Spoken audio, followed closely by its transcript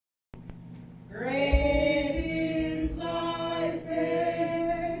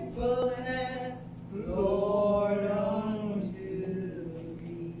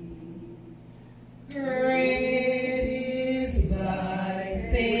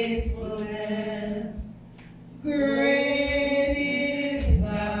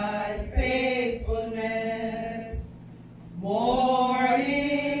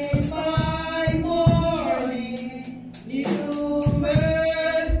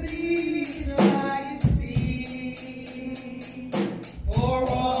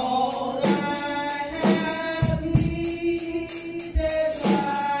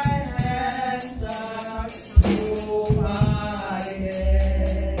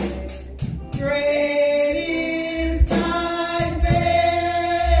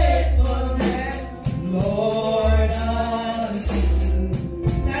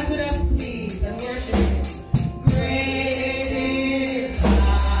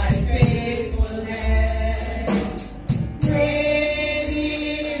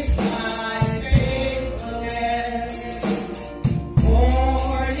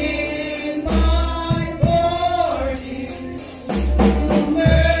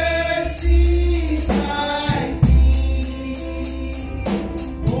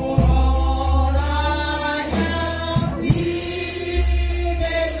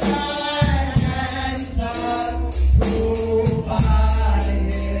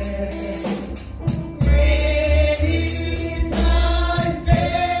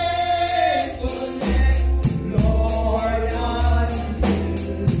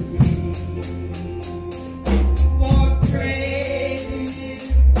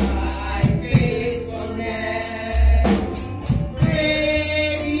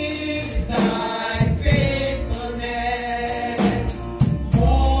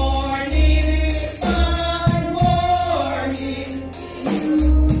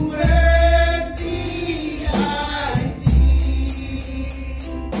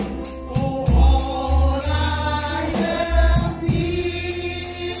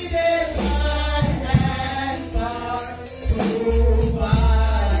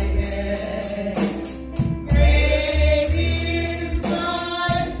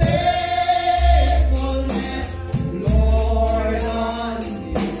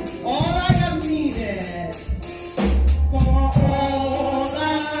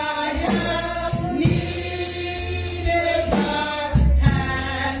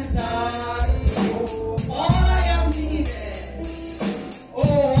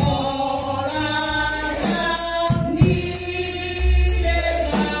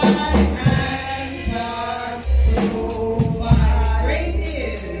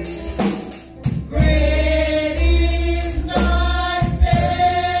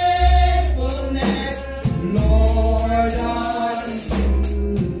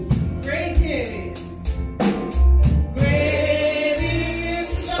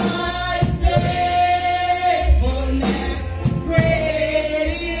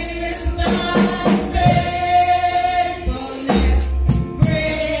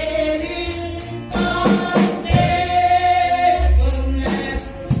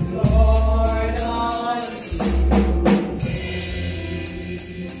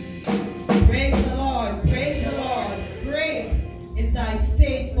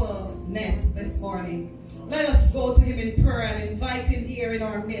faithfulness this morning. Let us go to him in prayer and invite him here in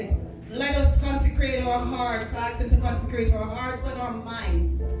our midst. Let us consecrate our hearts, ask him to consecrate our hearts and our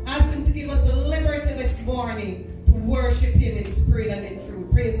minds. Ask him to give us the liberty this morning to worship him in spirit and in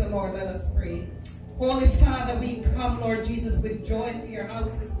truth. Praise the Lord. Let us pray. Holy Father, we come, Lord Jesus, with joy into your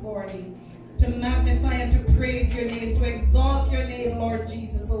house this morning to magnify and to praise your name, to exalt your name, Lord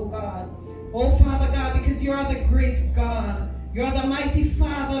Jesus, oh God. Oh Father God, because you are the great God. You are the mighty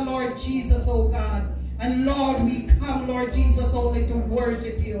Father, Lord Jesus, oh God. And Lord, we come, Lord Jesus, only to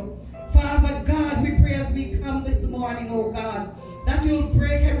worship you. Father God, we pray as we come this morning, oh God, that you'll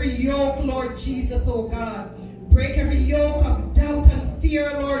break every yoke, Lord Jesus, oh God. Break every yoke of doubt and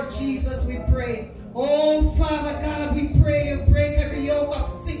fear, Lord Jesus, we pray. Oh, Father God, we pray you break every yoke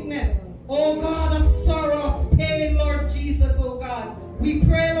of sickness, oh God, of sorrow, of pain, Lord Jesus, oh God. We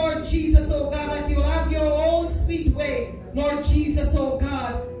pray, Lord Jesus, oh God, that you'll have your own sweet way, Lord Jesus, oh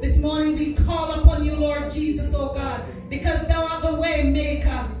God. This morning we call upon you, Lord Jesus, oh God, because thou art the way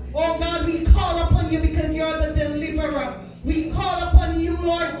maker. Oh God, we call upon you because you're the deliverer. We call upon you,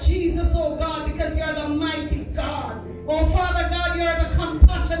 Lord Jesus, oh God, because you're the mighty God. Oh Father God, you're the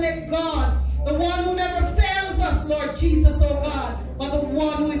compassionate God. The one who never fails us, Lord Jesus, oh God, but the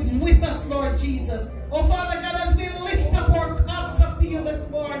one who is with us, Lord Jesus. Oh Father God, as we lift up our cups up to you this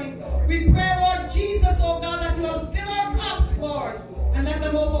morning, we pray, Lord Jesus, oh God, that you will fill our cups, Lord, and let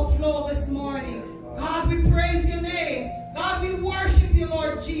them overflow this morning. God, we praise your name. God, we worship you,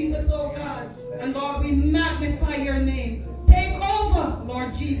 Lord Jesus, oh God. And Lord, we magnify your name. Take over,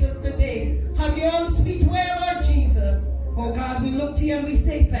 Lord Jesus, today. Have your own sweet way, Lord Jesus. Oh God, we look to you and we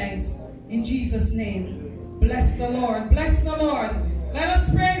say thanks. In Jesus' name. Bless the Lord. Bless the Lord. Let us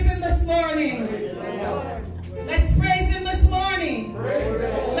praise him this morning. Let's praise him this morning.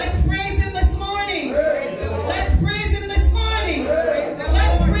 Let's praise him this morning. Let's praise him this morning.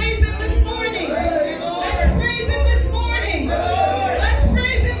 Let's praise him this morning. Let's praise him this morning. Let's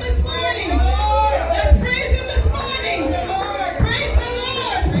praise him this morning. Let's praise him this morning. Praise the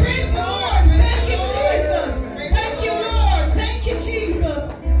Lord. Praise the Lord. Thank you, Jesus. Thank you, Lord. Thank you, Jesus.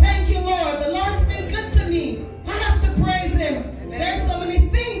 Thank you, Lord. The Lord's been good to me. I have to praise him. There's so many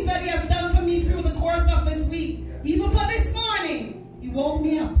things that he has done for me through the course of this week. Even for this morning, he woke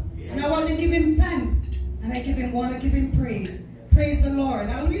me up. And I want to give him thanks. And I want to give him praise. Praise the Lord.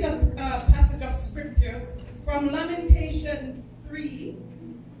 I'll read a passage of scripture from Lamentation 3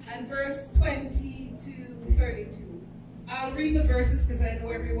 and verse 20 to 32. I'll read the verses because I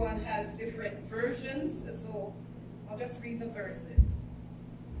know everyone has different versions. So I'll just read the verses.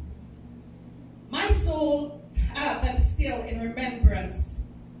 My soul hath them still in remembrance,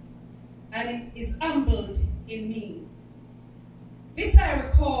 and it is humbled in me. This I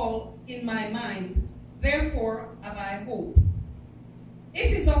recall in my mind, therefore have I hope.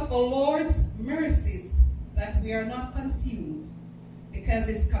 It is of the Lord's mercies that we are not consumed, because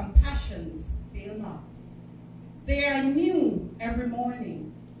his compassions fail not. They are new every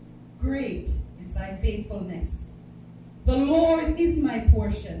morning. Great is thy faithfulness. The Lord is my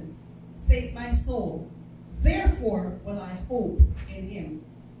portion, saith my soul. Therefore will I hope in him.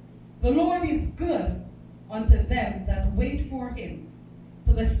 The Lord is good unto them that wait for him,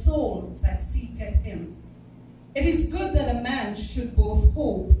 to the soul that seeketh him. It is good that a man should both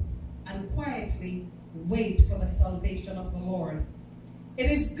hope and quietly wait for the salvation of the Lord.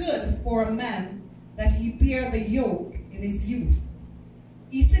 It is good for a man that he bear the yoke in his youth.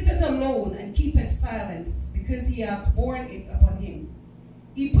 He sitteth alone and keepeth silence, because he hath borne it upon him.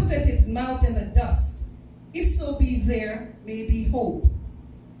 He putteth his mouth in the dust. If so be there may be hope.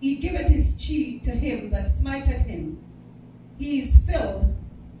 He giveth his cheek to him that smiteth him. He is filled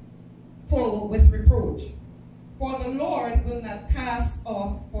full with reproach. For the Lord will not cast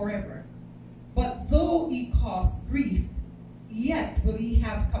off forever. But though he cause grief, yet will he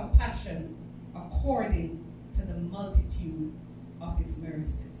have compassion according to the multitude of his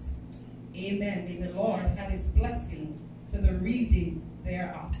mercies. Amen. May the Lord add his blessing to the reading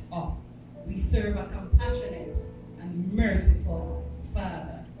thereof. We serve a compassionate and merciful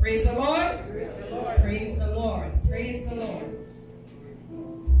Father. Praise the Lord. Praise the Lord. Praise the Lord.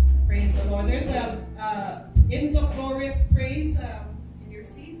 Praise the Lord. There's a hymns of glorious praise in your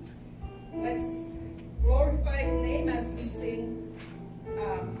seat. Let's glorify his name as we sing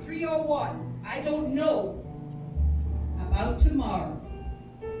 301. I don't know about tomorrow.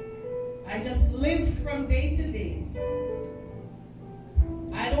 I just live from day to day.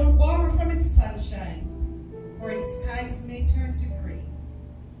 I don't borrow from its sunshine, for its skies may turn to gray.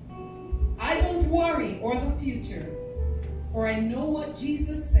 I don't worry o'er the future, for I know what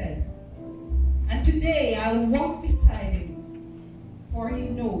Jesus said. And today I'll walk beside him, for He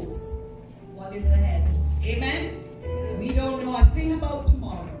knows what is ahead. Amen? We don't know a thing about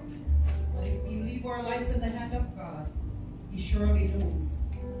tomorrow. But if we leave our lives in the hand of God, He surely knows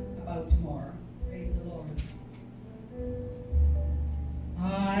about tomorrow. Praise the Lord.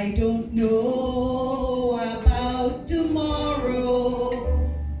 I don't know about tomorrow.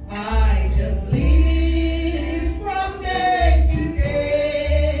 I just live from day to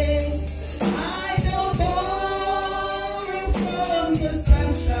day. I don't borrow from the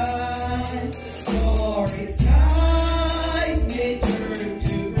sunshine, for its skies may turn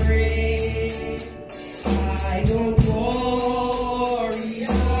to gray. I don't worry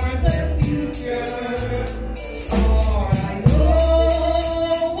for the future, for I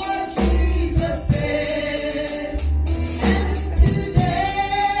know what Jesus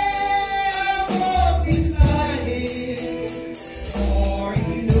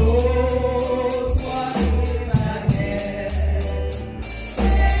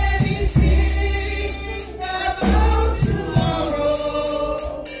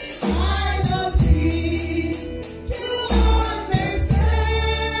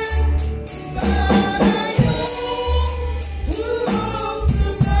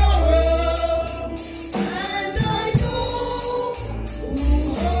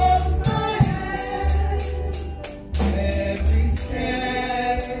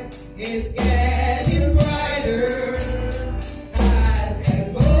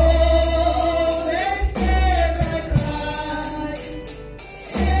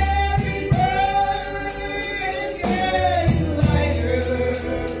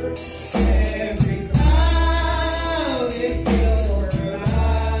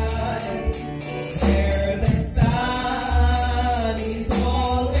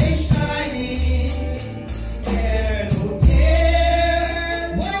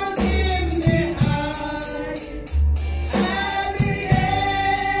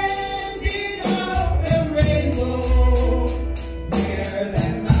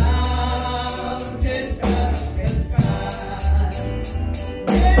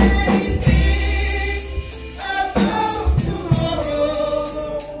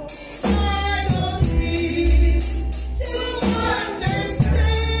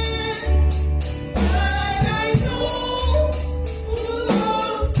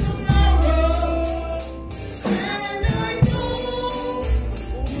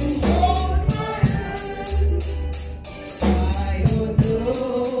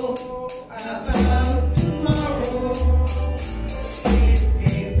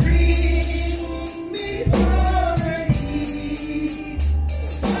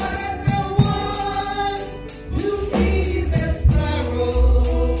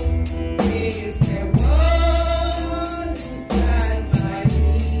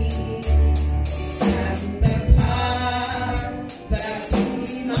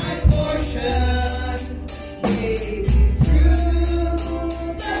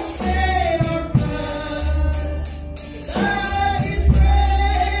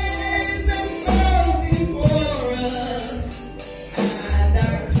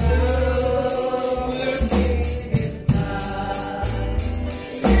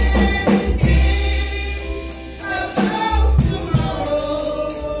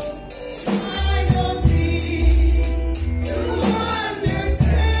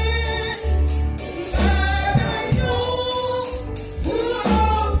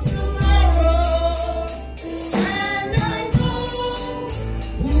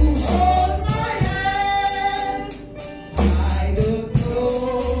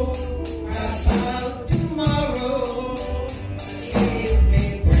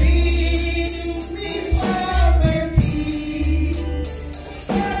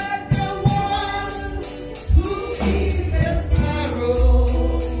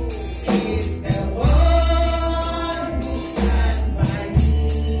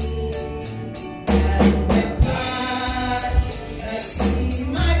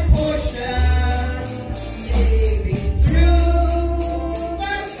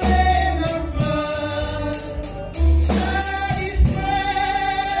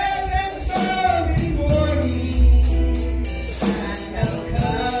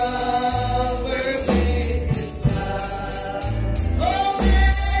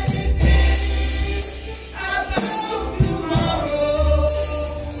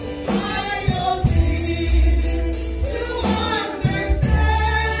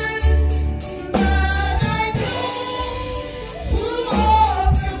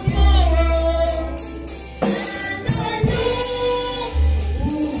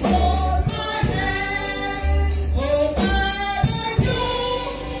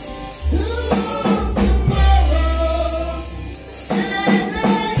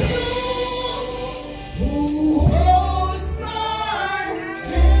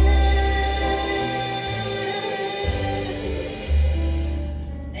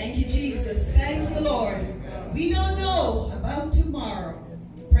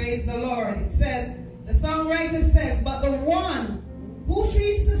Praise the Lord. It says, the songwriter says, but the one who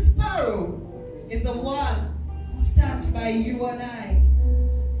feeds the sparrow is the one who stands by you and I.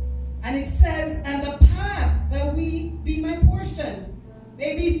 And it says, and the path that we be my portion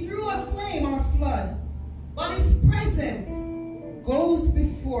may be through a flame or flood, but his presence goes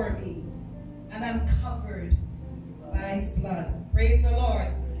before me, and I'm covered by his blood. Praise the Lord.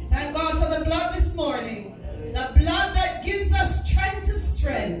 Thank God for the blood this morning. The blood that gives us strength to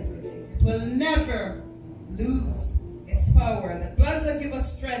strength will never lose its power. The blood that gives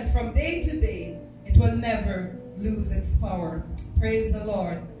us strength from day to day, it will never lose its power. Praise the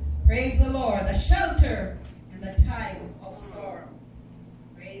Lord. Praise the Lord. The shelter in the time of storm.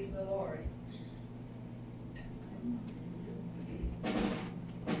 Praise the Lord.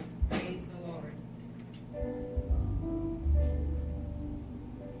 Praise the Lord.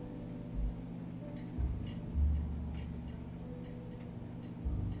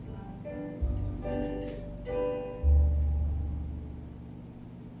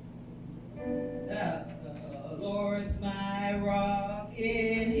 The Lord's my rock,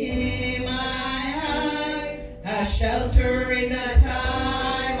 in him I hide, a shelter in a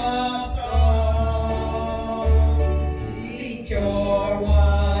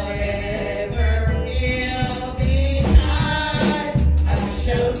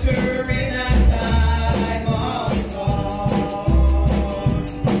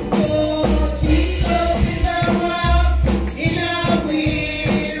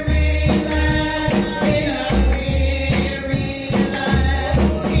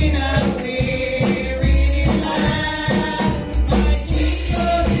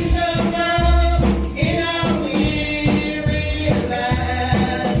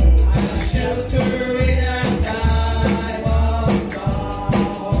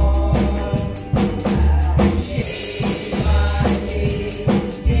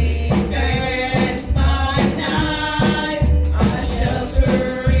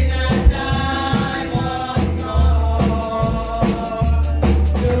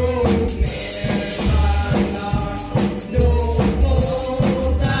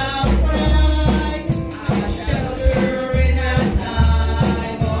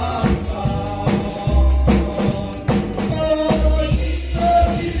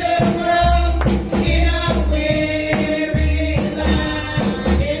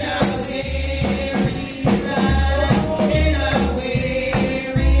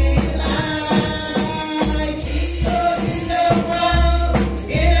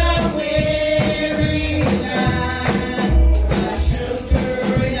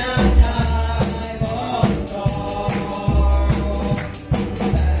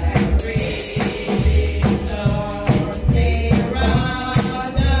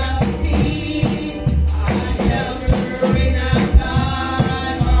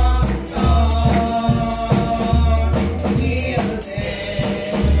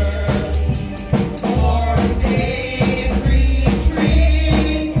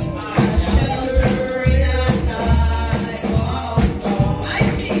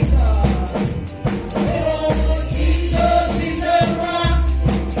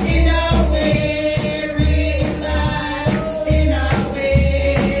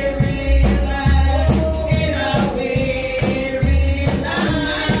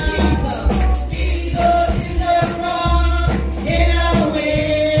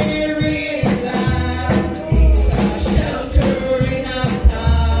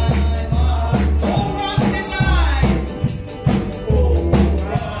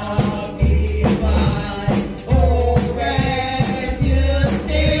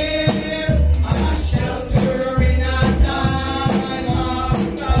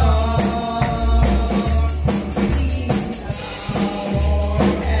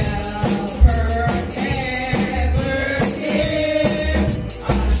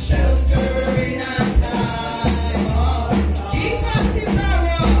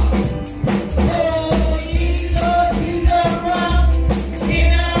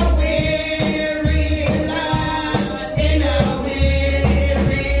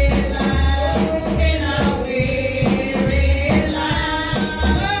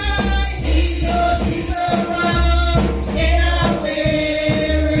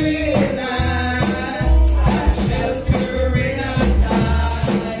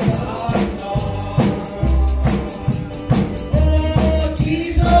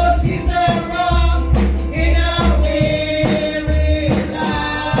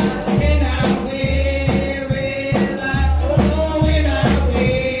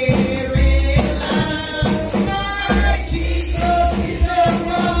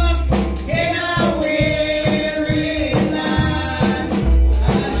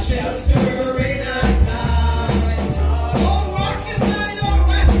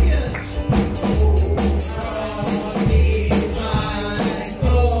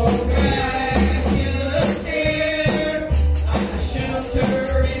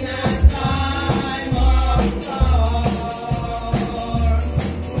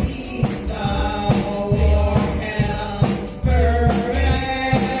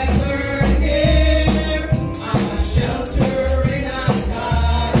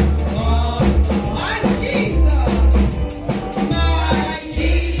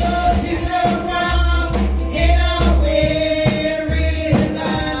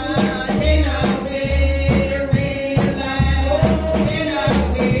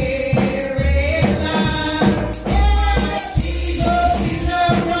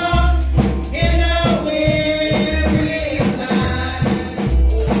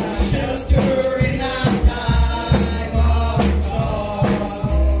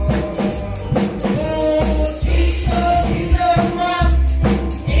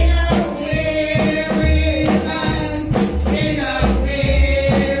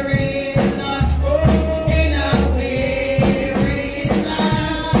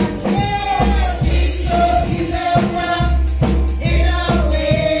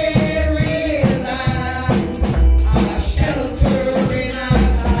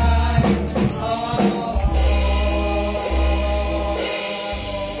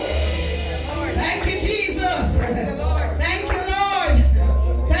Thank you, Lord.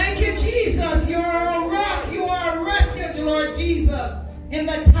 Thank you, Jesus. You are a rock. You are a refuge, Lord Jesus, in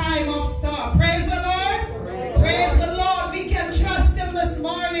the time of storm. Praise the Lord. Praise the Lord. We can trust him this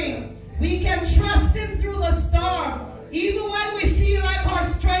morning. We can trust him through the storm. Even when we feel like our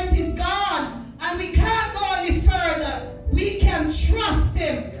strength is gone and we can't go any further, we can trust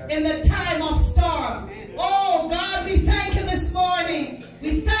him in the time of storm. Oh God, we thank you this morning.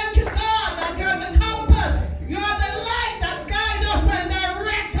 We thank you, God, that you're the compass. You're the light that guides us and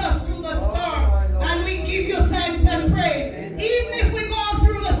directs us through the storm. And we give you thanks and praise. Even if we go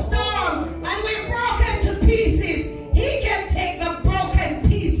through the storm and we're broken to pieces, he can take the broken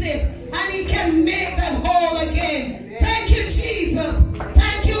pieces and he can make them whole again. Thank you, Jesus.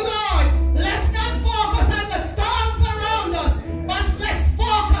 Thank you, Lord. Let's not focus on the storms around us, but let's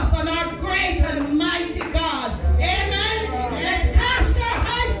focus on our great and mighty God. Amen. Let's cast our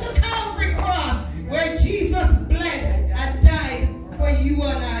eyes to Calvary Cross, where Jesus bled and died for you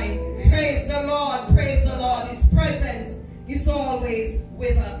and I. Praise the Lord. Praise the Lord. His presence is always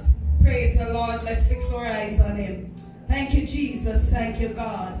with us. Praise the Lord. Let's fix our eyes on him. Thank you, Jesus. Thank you,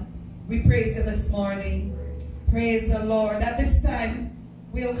 God. We praise you this morning. Praise the Lord. At this time,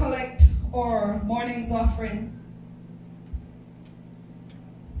 we'll collect our morning's offering.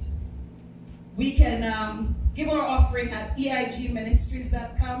 We can give our offering at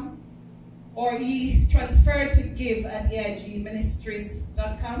eigministries.com, or you transfer to give at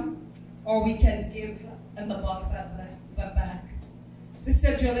eigministries.com, or we can give in the box at the back.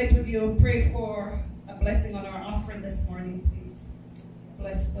 Sister Jolette, would you pray for a blessing on our offering this morning, please?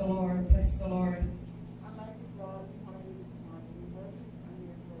 Bless the Lord. Bless the Lord. Almighty God, we honor you this morning. We worship and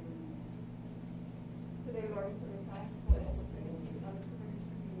we adore you. Today, Lord, we tell you thanks for the opportunity and the privilege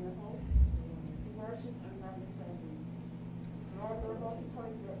to be in your house, to worship and magnify you. Lord, we're about to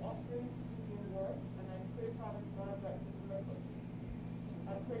collect your offering to do your work, and I pray, Father God, that you bless us.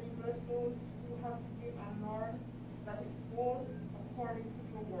 I pray you bless those who have to give, and Lord, that it goes according to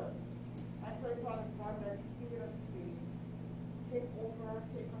your word. I pray, Father God, that you give us today. Take over,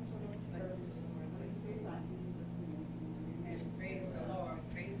 take control of the service. I say that in Jesus' name. Praise the Lord.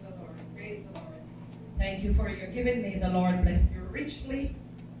 Praise the Lord. Praise the Lord. Thank you for your giving. May the Lord bless you richly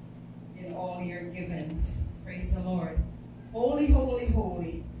in all your giving. Praise the Lord. Holy, holy,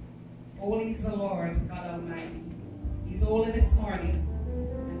 holy. Holy is the Lord God Almighty. He's holy this morning,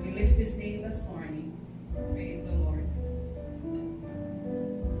 and we lift his name this morning. Praise the Lord.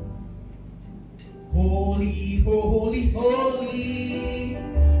 Holy, holy, holy.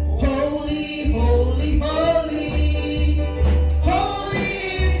 Holy, holy, holy. Holy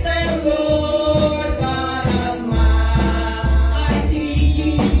is the Lord God Almighty.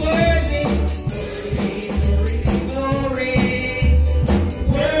 He's worthy, worthy to receive glory. He's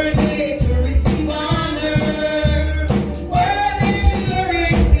worthy to receive honor. Worthy to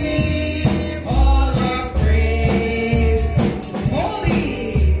receive all our praise.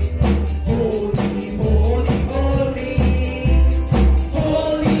 Holy, holy, holy, holy.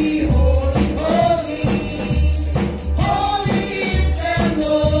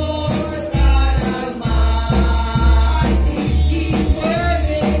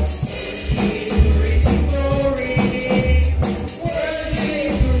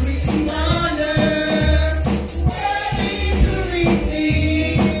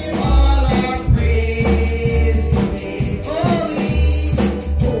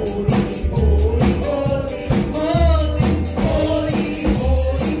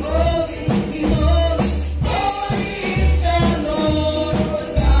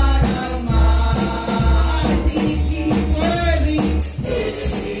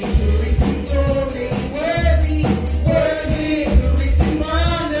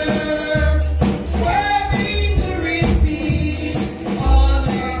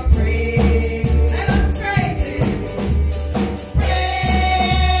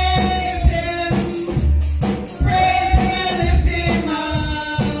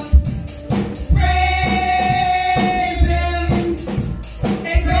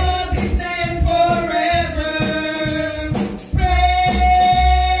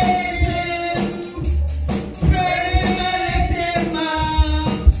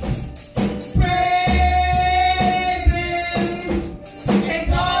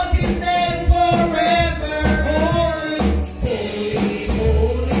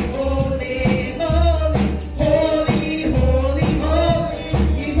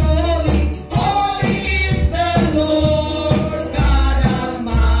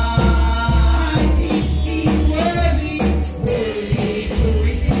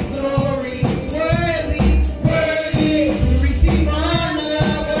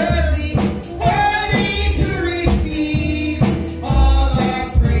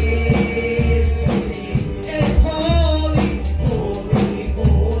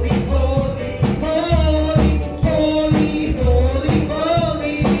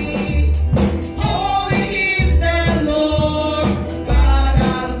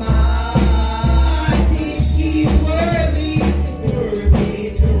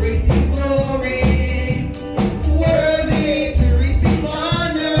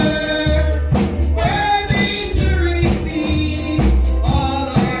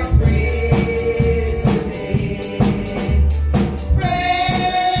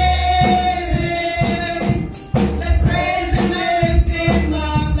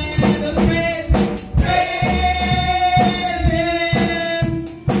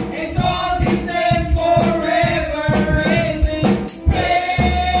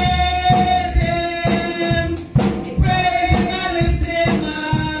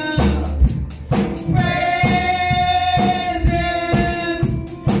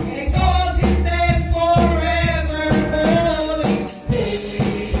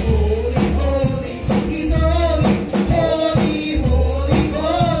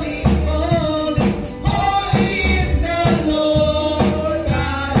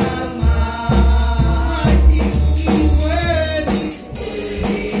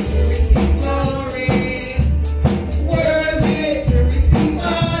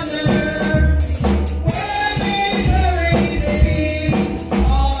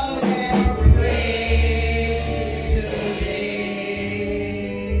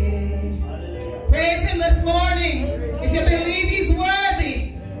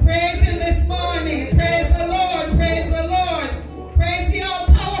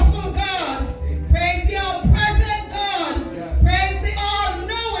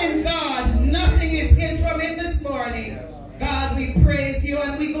 praise you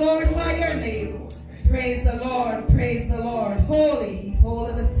and we glorify your name. Praise the Lord, praise the Lord. Holy, he's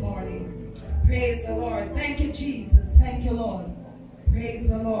holy this morning. Praise the Lord. Thank you, Jesus. Thank you, Lord. Praise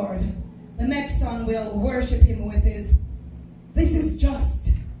the Lord. The next song we'll worship him with is, This Is Just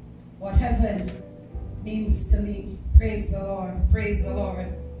What Heaven Means to Me. Praise the Lord. Praise the Lord.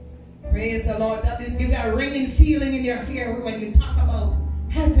 Praise the Lord. That is, you got a ringing feeling in your ear when you talk about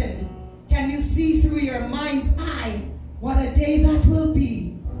heaven. Can you see through your mind's eye what a day that will be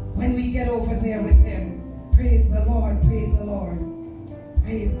when we get over there with him? Praise the Lord. Praise the Lord.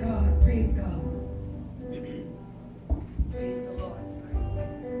 Praise God. Praise God. Praise the Lord.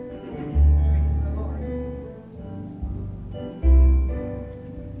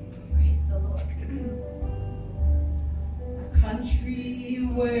 Praise the Lord. A country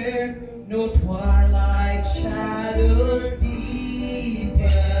where no twilight shadows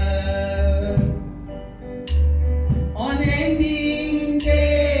deepen, unending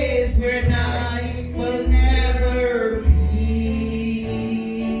days where night will never be,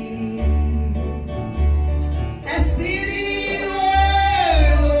 a city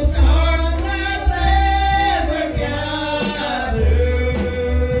where no storm clouds ever gather.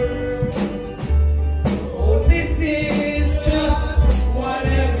 Oh, this is just what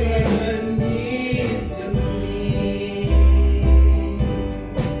heaven means to me.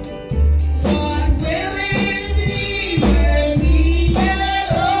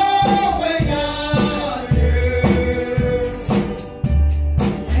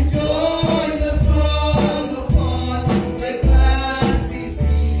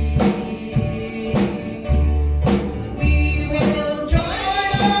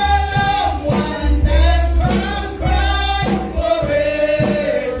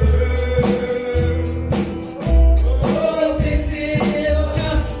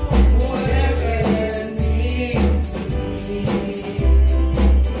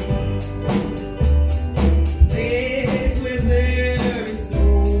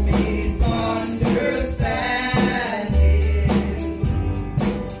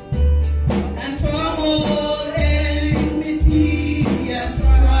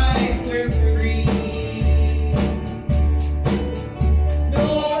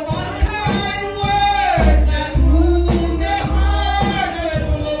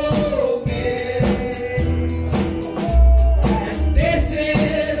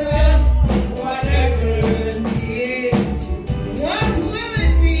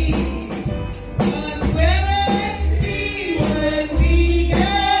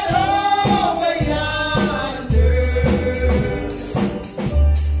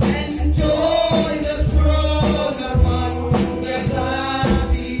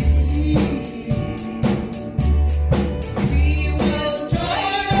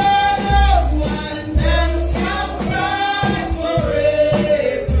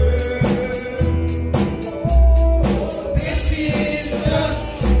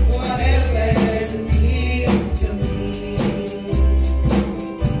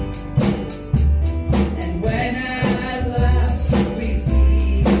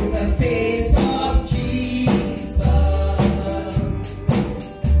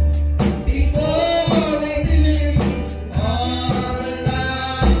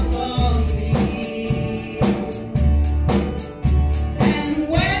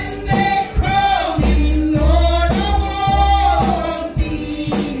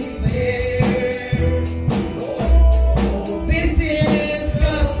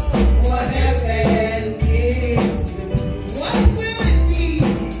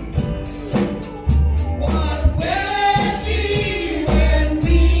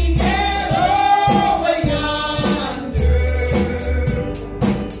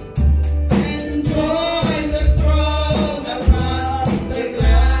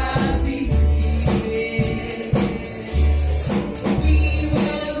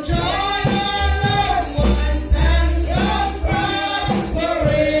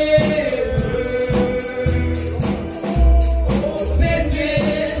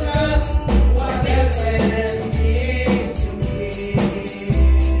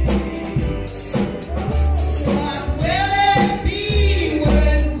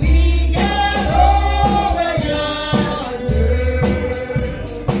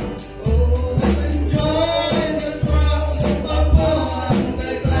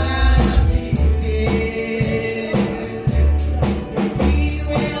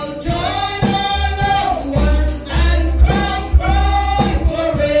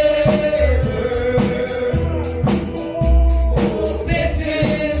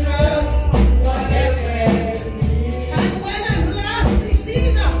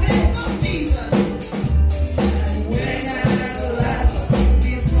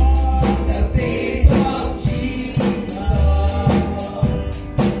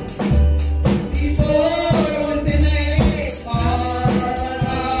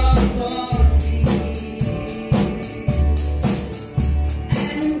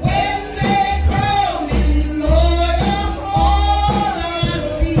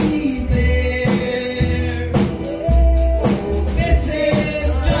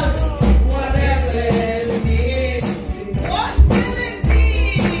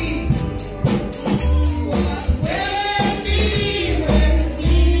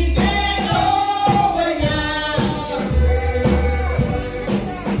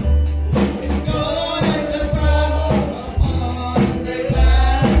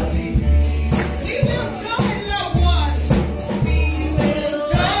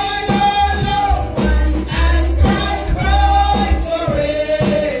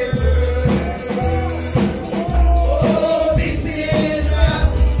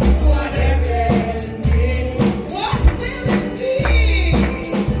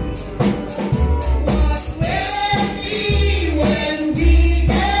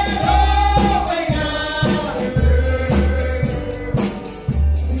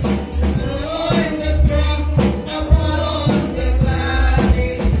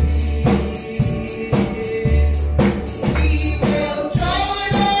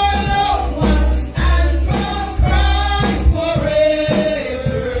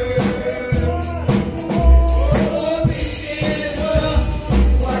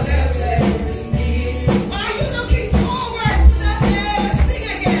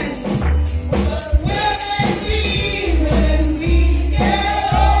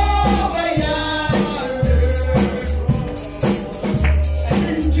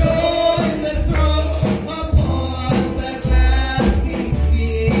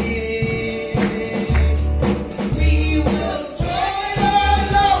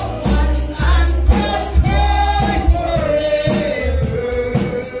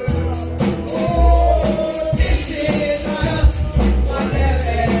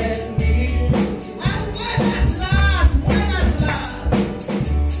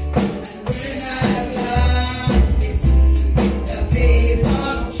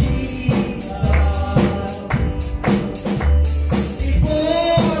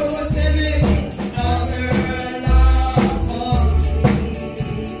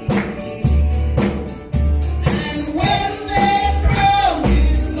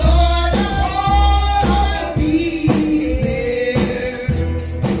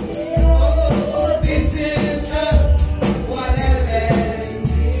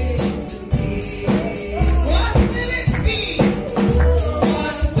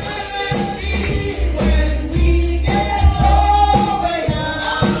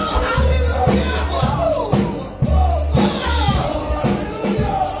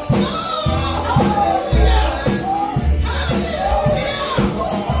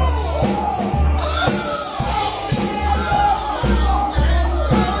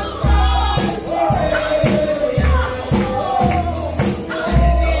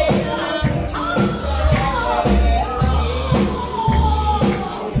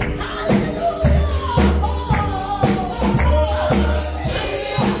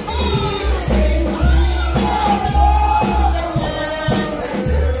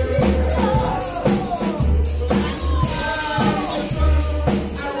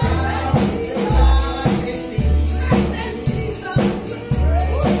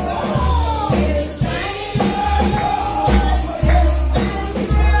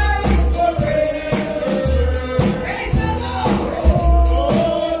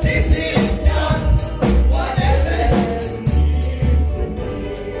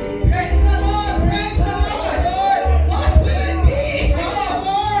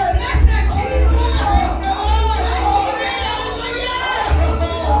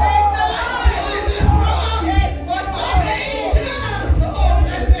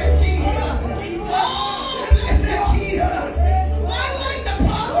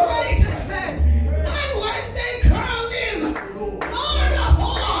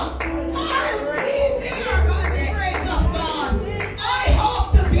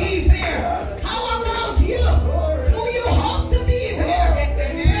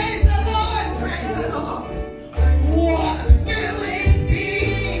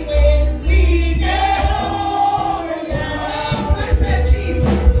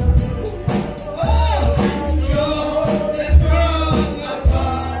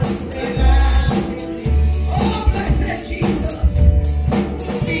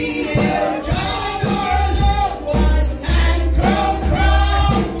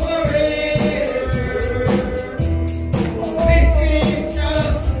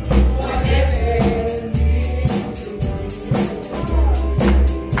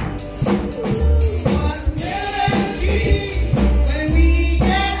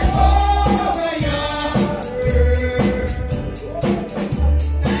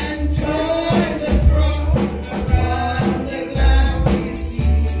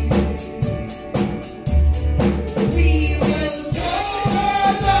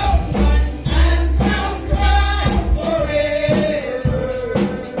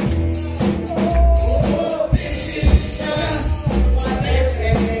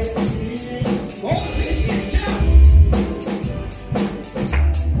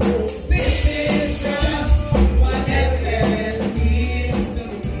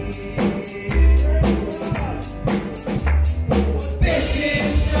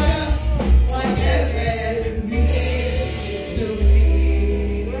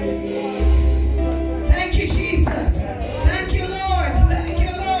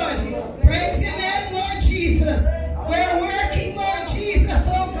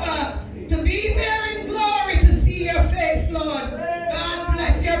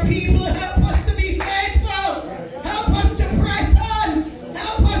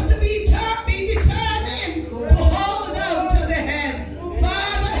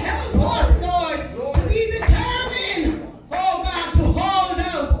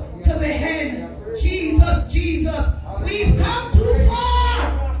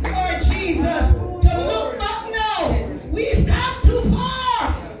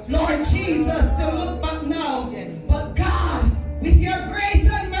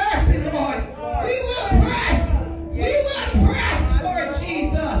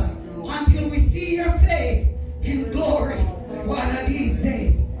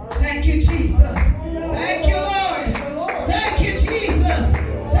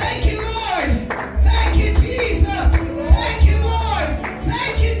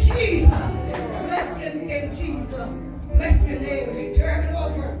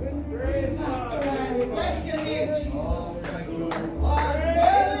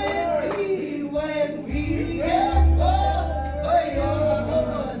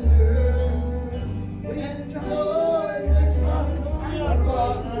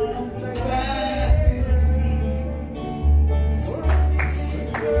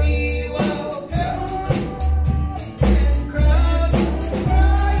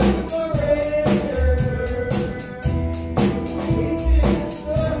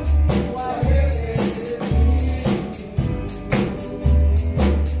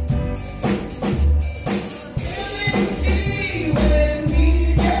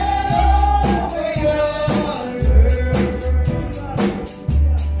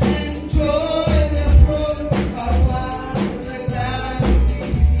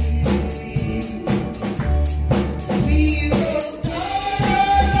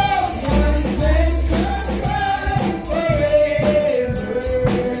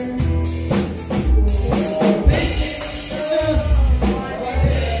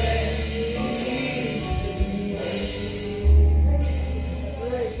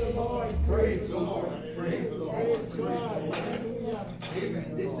 Amen.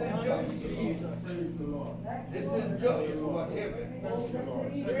 This ain't just praise the Lord. This is just for heaven.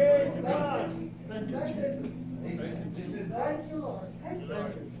 Praise God. Thank you, Jesus. Amen. This is Thank you, Lord. Thank you.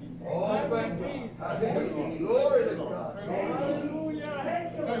 oh, thank God. Hallelujah. Glory to God. Hallelujah. Thank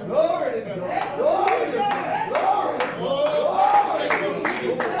you, Lord. Glory to God. Glory to God. Glory to God.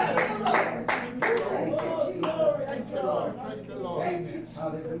 Thank you, Lord. Thank you, Lord. Amen.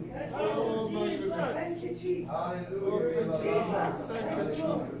 Hallelujah. Oh, my goodness. Thank you, Jesus. Hallelujah. Thank you,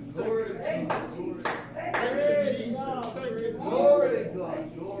 Jesus. Glory to Thank God. you, Jesus. Thank you, Jesus. Thank you, Glory to Jesus.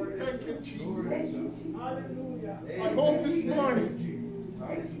 God. Glory to Thank you, God. Jesus. Hallelujah. I hope this morning,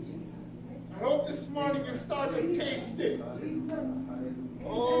 Hallelujah. I hope this morning you start to taste it. Hallelujah.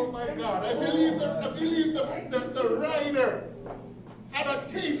 Oh my God. I believe the writer had a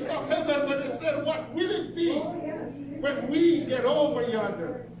taste of heaven when he said, what will it be when we get over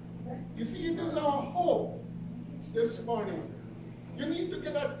yonder? You see, it is our hope this morning. You need to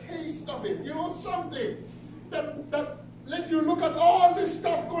get a taste of it. You know, something that let you look at all this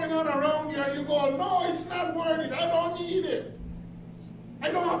stuff going on around you and you go, no, it's not worth it. I don't need it. I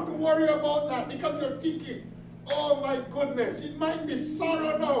don't have to worry about that, because you're thinking, oh my goodness, it might be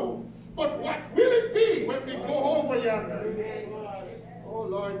sorrow now, but what will it be when we go over yonder? Oh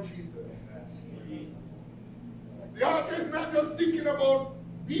Lord Jesus. The author is not just thinking about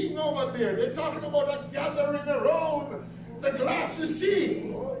being over there. They're talking about a gathering around the glassy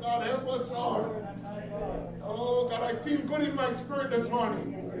sea. Oh God, help us, Lord. Oh God, I feel good in my spirit this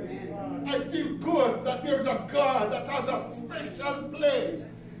morning. I feel good that there's a God that has a special place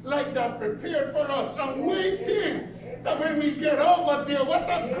like that prepared for us. I'm waiting that when we get over there, what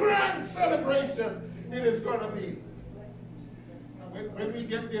a grand celebration it is going to be. When we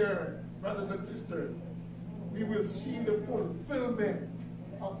get there, brothers and sisters, we will see the fulfillment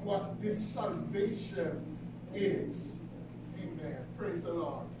of what this salvation is. Amen. Praise the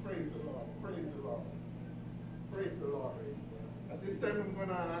Lord. Praise the Lord. Praise the Lord. Praise the Lord. At this time, I'm going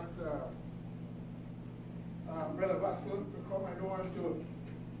to ask Brother Vassal to come. I don't want to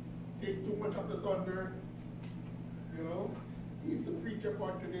take too much of the thunder. You know, he's the preacher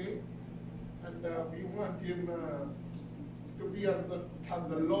for today, and we want him to be as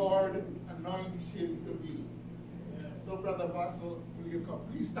the Lord anoints him to be. So, Brother Vassal, will you come?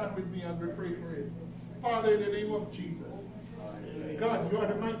 Please stand with me as we pray for him. Father, in the name of Jesus, God, you are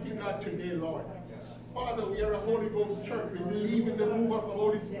the mighty God today, Lord. Father, we are a Holy Ghost church. We believe in the move of the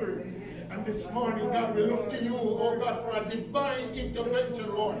Holy Spirit. And this morning, God, we look to you, oh God, for a divine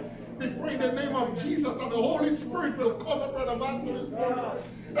intervention, Lord. We pray in the name of Jesus that the Holy Spirit will cover Brother Vassal this morning.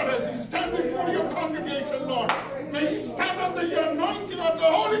 That as he stands before your congregation, Lord, may he stand under the anointing of the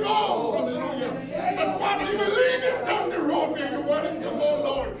Holy Ghost. Hallelujah. And Father, you will lead him down the road where you want him to go,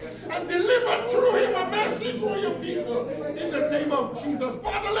 Lord, and deliver through him a message for your people. In the name of Jesus.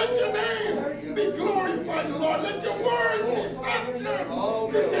 Father, let your name be glorified, Lord. Let your words be sanctioned.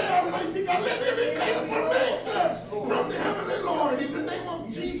 Today, Almighty God, let there be confirmation from the heavenly Lord. In the name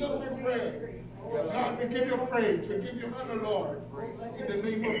of Jesus, we pray. God, we give you praise. We give you honor, Lord. In the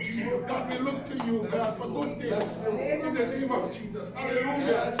name of Jesus. God, we look to you, God, for good things. In the name of Jesus.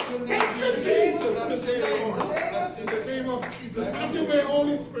 Hallelujah. Thank you, Jesus, today, Lord. In the name of Jesus. Have your way,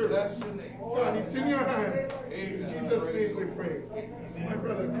 Holy Spirit. God, it's in your hands. In Jesus' name we pray. My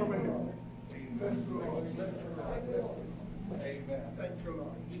brother, come in. Bless the Lord. Bless the Lord. Bless the Lord. Amen. Thank you,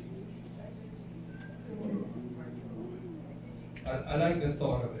 Lord Jesus. I like the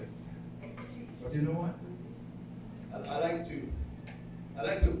thought of it. But you know what? I like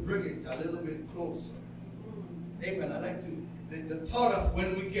to bring it a little bit closer. Amen. I like to the thought of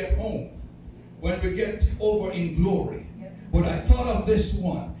when we get home, when we get over in glory. But I thought of this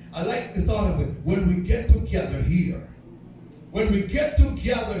one. I like the thought of it when we get together here. When we get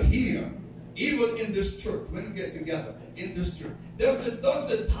together here, even in this church, when we get together in this church, there's a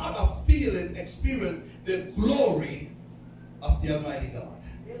thought of feeling, experience the glory of the Almighty God.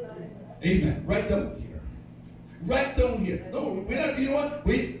 Amen. Right down here. Right down here. No, we're not, you know what?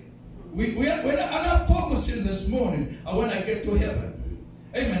 I'm not focusing this morning on when I get to heaven.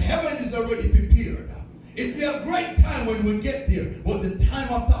 Amen. Heaven is already prepared. It's be a great time when we get there. But the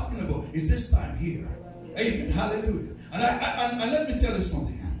time I'm talking about is this time here. Amen. Hallelujah. And let me tell you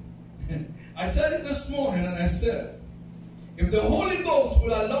something. I said it this morning, and I said, if the Holy Ghost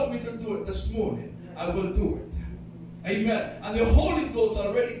will allow me to do it this morning, I will do it. Amen. And the Holy Ghost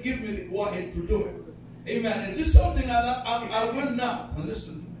already give me the go ahead to do it. Amen. Is this something I will not, and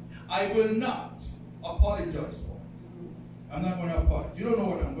listen to me, I will not apologize for. I'm not going to apologize. You don't know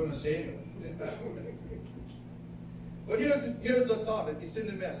what I'm going to say. But here's the thought. It's in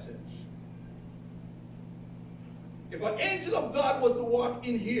the message. If an angel of God was to walk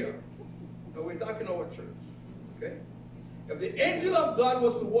in here, now we're talking our church, okay? If the angel of God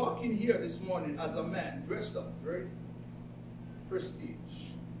was to walk in here this morning as a man, dressed up, very prestige,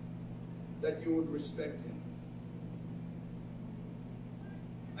 that you would respect him.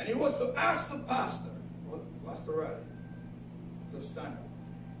 And he was to ask the pastor, Pastor Riley, to stand up.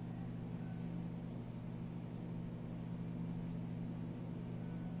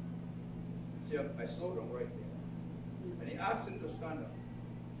 See, I slowed him right there. And he asked him to stand up.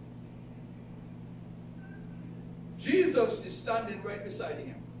 Jesus is standing right beside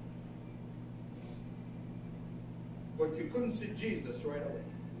him. But you couldn't see Jesus right away.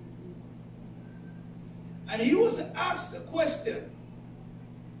 And he was asked a question.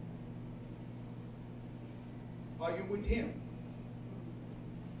 Are you with him?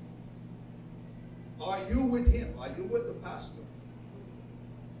 Are you with him? Are you with the pastor?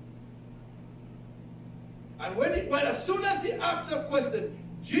 And as soon as he asked a question,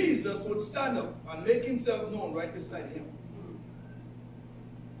 Jesus would stand up and make himself known right beside him.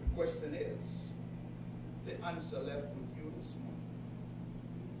 The question is, the answer left with you this morning.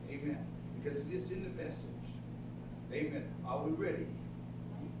 Amen. Because it is in the message. Amen. Are we ready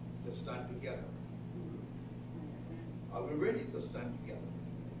to stand together? Are we ready to stand together?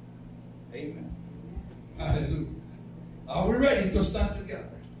 Amen. Hallelujah. Are we ready to stand together?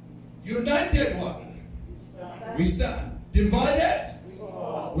 United what? We stand. Divided?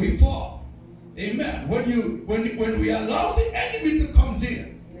 We fall. Amen. When we allow the enemy to come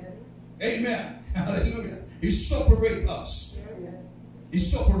in, amen. Hallelujah. He separates us. He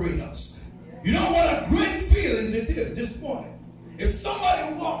separates us. You know what a great feeling it is this morning? If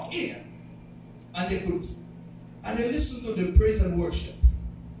somebody walk in and they listen to the praise and worship.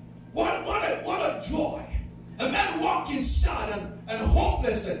 What a joy. A man walk inside and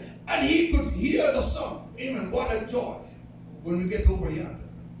hopeless and he could hear the song. Amen. What a joy when we get over yonder.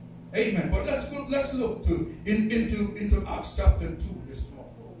 Amen. But let's look into Acts chapter 2 this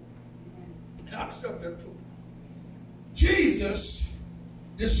morning. In Acts chapter 2. Jesus'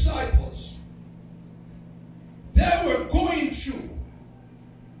 disciples, they were going through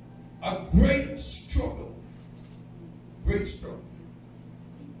a great struggle. Great struggle.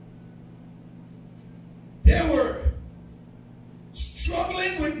 They were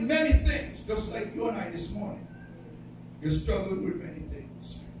struggling with many things, just like you and I this morning. You're struggling with many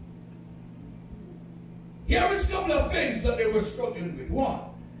things. Here is a couple of things that they were struggling with. One,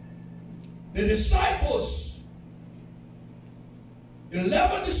 the disciples, the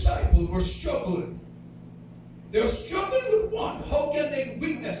 11 disciples were struggling. They were struggling with one. How can they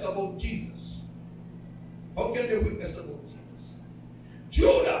witness about Jesus? How can they witness about Jesus?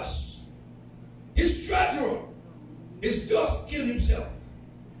 Judas, his treasurer, is just killed himself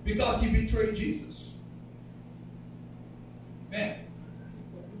because he betrayed Jesus. Man.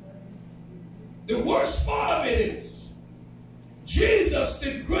 The worst part of it is Jesus,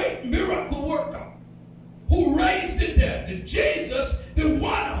 the great miracle worker who raised the dead, the Jesus, the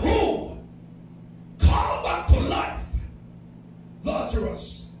one who called back to life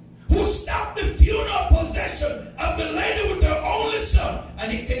Lazarus, who stopped the funeral procession of the lady with her only son,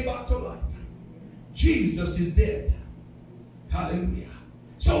 and he came back to life. Jesus is dead. Hallelujah.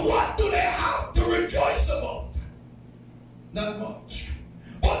 So what do they have to rejoice about? Not much.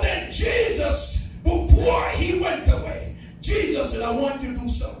 But then Jesus, before he went away, Jesus said, I want you to do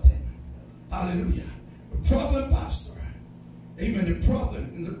something. Hallelujah. The problem, pastor, amen, the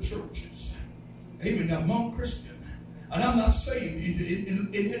problem in the churches, amen, among Christians, and I'm not saying in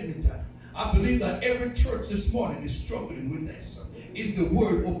Edmonton, I believe that every church this morning is struggling with this, is the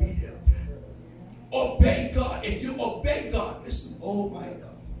word obedient. Obey God. If you obey God, listen, oh my God.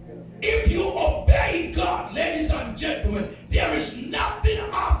 If you obey God, ladies and gentlemen, there is nothing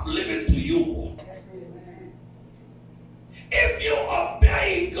off limit to you. If you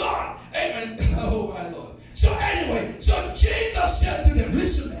obey God, amen. Oh my Lord. So anyway, so Jesus said to them,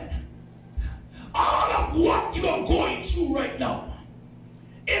 listen, man, all of what you are going through right now,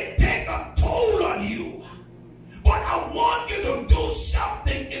 it takes a toll on you. But I want you to do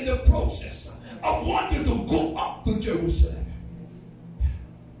something in the process. I want you to go up to Jerusalem.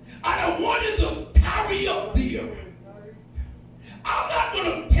 And I want you to tarry up there. I'm not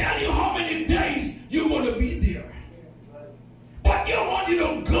going to tell you how many days you're going to be there. But I want you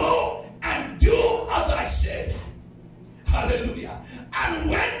to go and do as I said. Hallelujah. And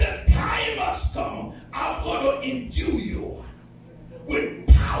when the time has come, I'm going to endue you with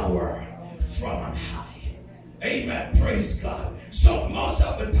power from on high. Amen. Praise God. So most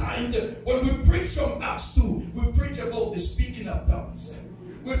of the time, when we preach from Acts 2, we preach about the speaking of tongues.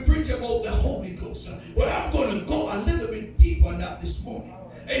 We preach about the Holy Ghost. But I'm going to go a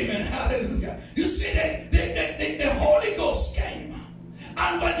Amen. Hallelujah. You see that the Holy Ghost came.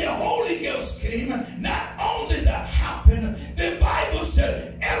 And when the Holy Ghost came, not only that happened, the Bible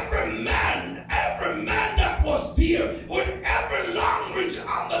said every man that was there with every language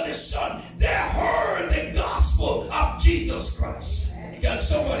under the sun, they heard the gospel of Jesus Christ. Can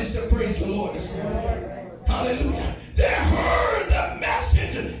somebody say praise the Lord this morning? Hallelujah. They heard the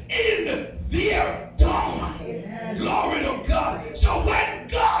message in their tongue. Glory to God. So when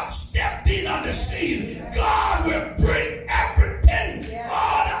God stepped in on the scene, God will bring everything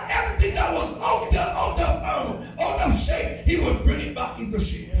that was out of shape. He will bring it back into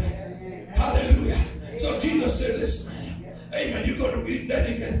shape. Hallelujah. So Jesus said, listen, amen, you're going to read that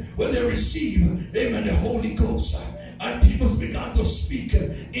again. When they receive, amen, the Holy Ghost, and people began to speak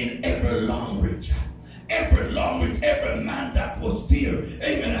in every language. Every language, every man that was there.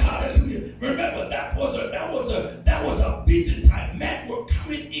 Amen. Hallelujah. Remember, that was a busy time. Men were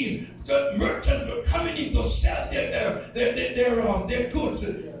coming in. The merchants were coming in to sell their goods.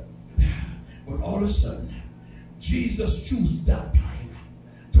 But all of a sudden, Jesus chose that time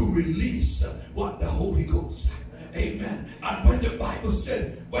to release the Holy Ghost. Amen. And when the Bible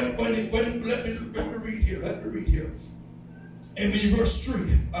said, let me read here. Amen. Verse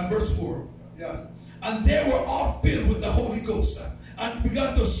 3 and verse 4. Yeah. And they were all filled with the Holy Ghost and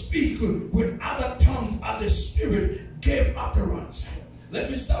began to speak with other tongues as the Spirit gave utterance. Let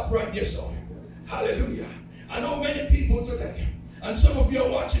me stop right there, son. Hallelujah. I know many people today, and some of you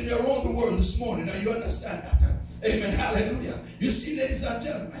are watching around the world this morning, and you understand that. Amen. Hallelujah. You see, ladies and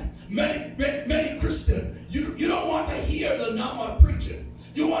gentlemen, many Christians, you don't want to hear the normal preaching.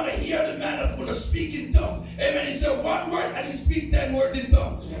 You want to hear the man that's going to speak in tongues. Amen. He said one word and he speaks 10 words in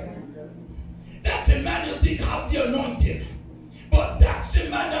tongues. That's a man you think have the anointing. But that's a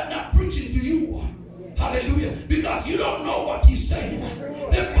man that's not preaching to you. Hallelujah. Because you don't know what he's saying.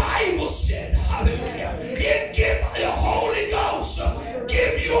 The Bible said, hallelujah, it give the Holy Ghost,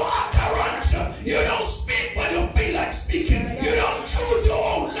 give you utterance. You don't speak when you feel like speaking. You don't choose your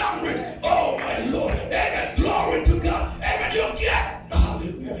own language. Oh my Lord. Amen. Glory to God. Amen. You get,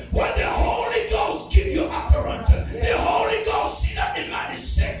 hallelujah, when the Holy Ghost give you utterance, the Holy Ghost see that the man is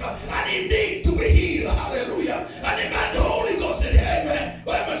sick and he needs to be healed. Hallelujah. And the man, the Holy Ghost said, hey man,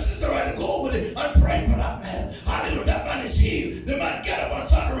 well, my sister, right, go over there and pray for that man. Hallelujah. That man is healed. The man get up and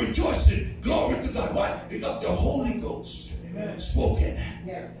started rejoicing. Glory to God. Why? Because the Holy Ghost spoken.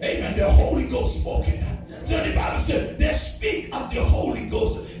 Yes. Amen. The Holy Ghost spoken. So the Bible said they speak of the Holy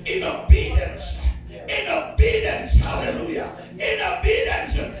Ghost in obedience. In obedience. Hallelujah. In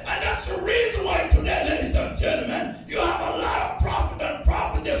obedience. And that's the reason why today, ladies and gentlemen, you have a lot of prophet and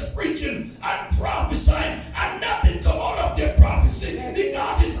prophetess preaching and prophesying and nothing come out of their prophecy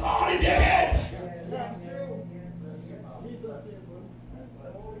because it's all in their head.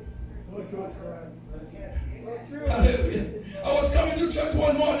 Hallelujah. I was coming to church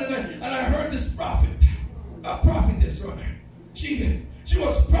one morning and I heard this prophet, a prophetess rather. She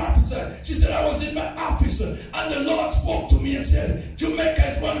was prophesying. She said, I was in my office and the Lord spoke to me and said, Jamaica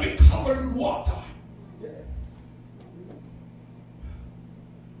is going to be covered with water.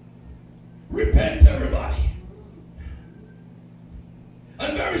 Repent, everybody.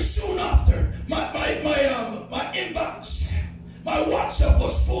 And very soon after, my inbox, my WhatsApp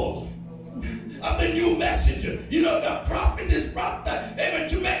was full of the new message. You know, the prophet is prophet. Amen.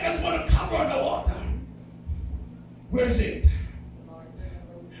 Jamaicans want to cover the water. Where is it?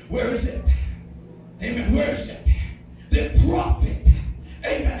 Where is it? Amen. Where is it? The prophet.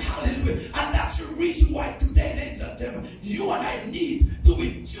 Amen. Hallelujah. And that's the reason why today, ladies and gentlemen, you and I need to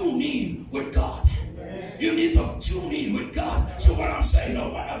be tuned in with God. You need to tune in with God. So what I'm saying,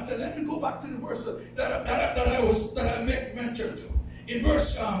 let me go back to the verse that I mentioned to. In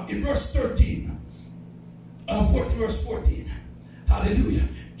verse 13, verse 14. Hallelujah.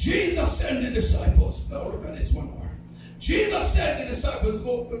 Jesus said to the disciples, no, look at this one more. Jesus said to the disciples,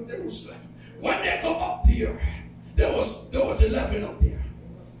 go to Jerusalem. When they go up there, there was 11 up there.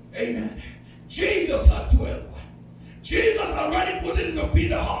 Amen. Jesus had 12. Jesus already put it into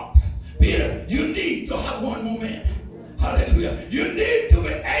Peter's heart. Peter, you need to have one more man. Hallelujah. You need to be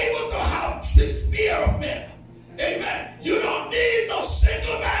able to have 6 pair of men. Amen. You don't need no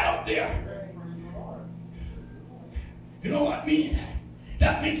single man up there. You know what I mean?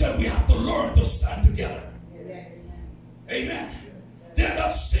 That means that we have to learn to stand together. Amen. There's no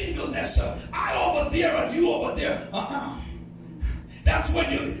singleness. I over there and you over there. That's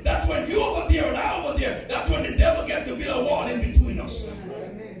when you over there and I over there. That's when the devil gets to build a wall in between us.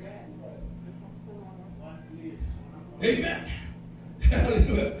 Amen.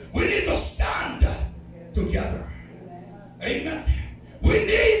 Hallelujah. We need to stand together. Amen. We We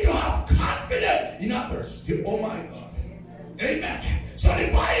need to have confidence in others. Oh my God. Amen. So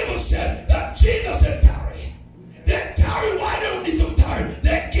the Bible said that Jesus said, tarry. They tarry. Why don't need to tarry?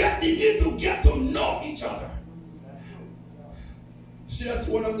 They need to get to know each other. See, that's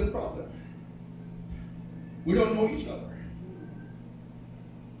one of the problems. We don't know each other.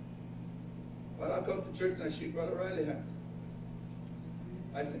 When I come to church and I shake Brother Riley hand,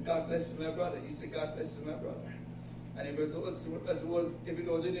 I said, God bless my brother. He said, God bless my brother. And if it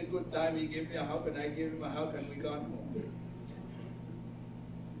was in a good time, he gave me a hug and I gave him a hug and we got home.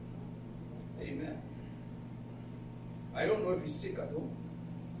 Amen. I don't know if he's sick at home.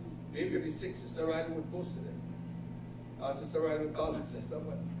 Maybe if he's sick, Sister Riley would post it. Sister Riley would call and say,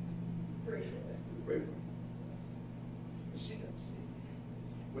 someone pray for him. Pray for him. You see that?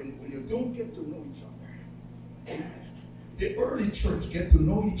 When you don't get to know each other. Amen. The early church get to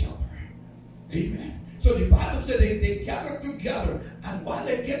know each other. Amen. So the Bible said they gather together, and while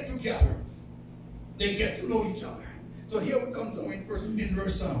they get together, they get to know each other. So here we come in verse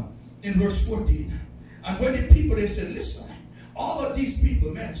 14. And when the people, they said, listen, all of these people,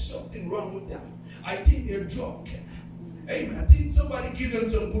 man, something wrong with them. I think they're drunk. Amen. I think somebody give them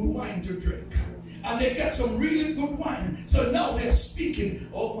some good wine to drink. And they got some really good wine. So now they're speaking,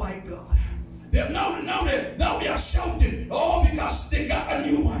 oh my God. Now they are shouting, oh, because they got a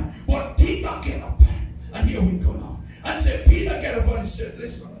new one. But Peter get up. And here we go now. And said, Peter get up and said,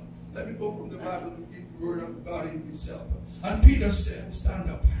 listen, let me go from the Bible to get the word of God in itself. And Peter said, stand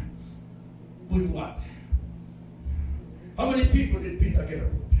up. With what? How many people did Peter get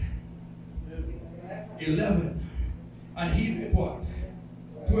up with? 11. And he with what?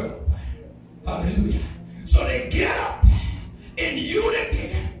 12. Hallelujah. So they get up in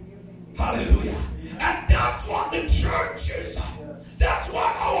unity. Hallelujah. And that's what the church is. That's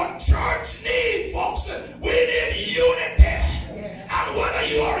what our church needs, folks. We need unity. And whether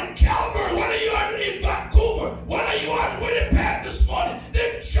you are in Calgary, whether you are in Vancouver, whether you are in Winnipeg this morning,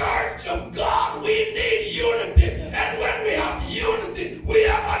 the church of God, we need unity. And when we have unity, we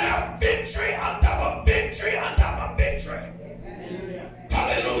are going to have victory on top of victory on top of victory.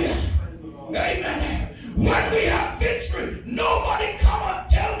 Hallelujah. Amen. When we have victory, nobody come and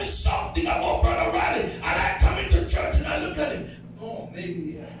tell me something about Brother Riley, and I come into church and I look at him. Oh,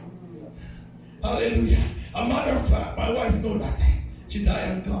 maybe. Hallelujah. A matter of fact, my wife knows that. She died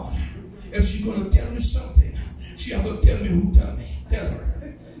and gone. If she's going to tell me something, she has to tell me who tell me. Tell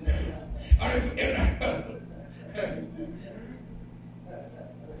her.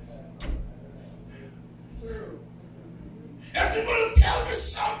 If you're going to tell me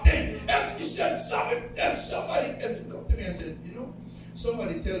something, if she said something, if you come to me and said, you know,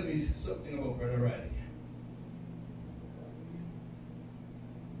 somebody tell me something about Brother Riley,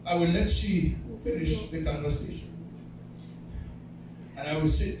 I will let she finish the conversation. And I will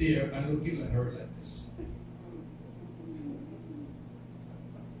sit there and looking at her like this.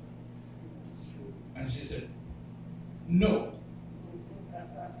 And she said, no.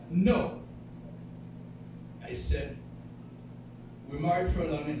 No. I said, we're married for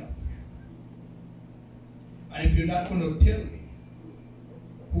long enough. And if you're not going to tell me,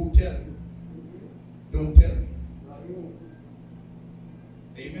 who tell you? Don't tell me.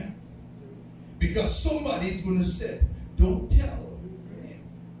 Amen. Because somebody is going to say, don't tell.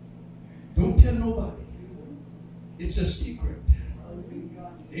 Don't tell nobody. It's a secret.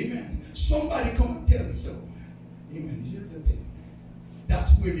 Amen. Somebody come and tell me so. Amen. Here's the thing.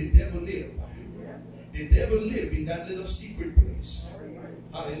 That's where the devil lives. The devil lives in that little secret place.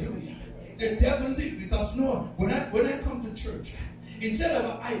 Hallelujah. The devil lives because when I come to church, instead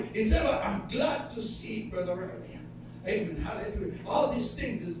of I'm glad to see Brother Riley. Amen. Hallelujah. All these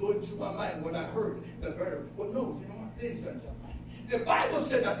things is going through my mind when I heard the brother. But no, you know what? Ladies and gentlemen, the Bible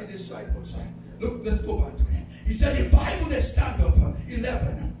said that the disciples, look, let's go back to it. He said the Bible, they stand up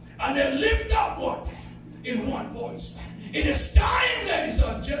 11 and they lift up what? In one voice. It is time, ladies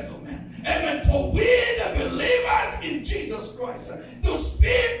and gentlemen, amen, for we the believers in Jesus Christ to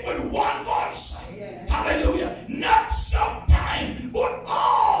speak with one voice. Hallelujah. Not sometime, but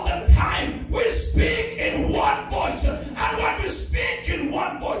all the time we speak in one voice. And when we speak in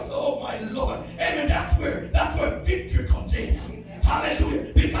one voice, oh my Lord, amen, that's where victory comes in.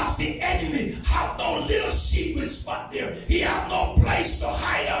 Hallelujah. Because the enemy have no little secret spot there. He have no place to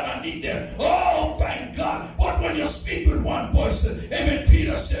hide underneath there. Oh, thank God. But when you speak with one voice, amen,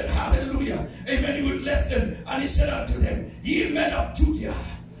 Peter said, hallelujah. Amen. He left them and he said unto them, ye men of Judea,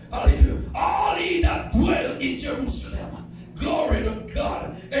 hallelujah, all ye that dwell in Jerusalem, glory to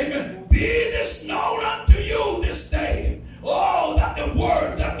God. Amen. Be this known unto you this day. Oh, that the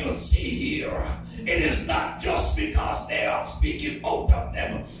word that you see here, it is not just because they are speaking out of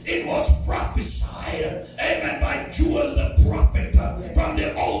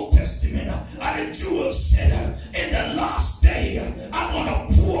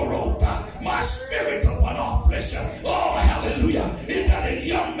promise. Oh, hallelujah. Is that a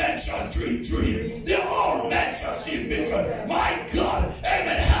young man shall dream. The old man shall see vision. My God.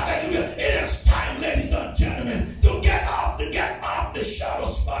 Amen. Hallelujah. It is time, ladies and gentlemen, to get off the shadow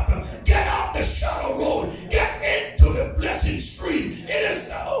spot. Get off the shadow road. Get into the blessing stream. It is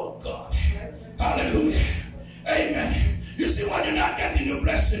now, oh God. Hallelujah. Amen. You see, when you're not getting your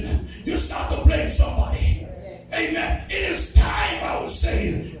blessing, you start to blame somebody. Amen. It is time, I would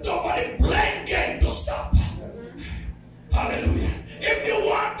say, nobody blame game to stop. Hallelujah. If you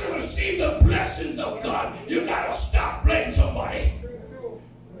want to receive the blessings of God, you got to stop blaming somebody.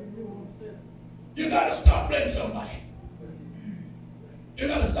 You got to stop blaming somebody. You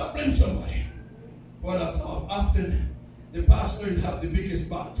got to stop blaming somebody. Well, I thought often the pastors have the biggest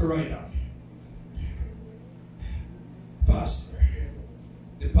back to write on.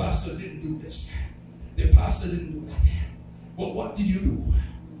 The pastor didn't do this. The pastor didn't do that. But what did you do?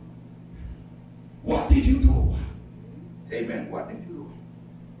 What did you do? Amen. What did you do?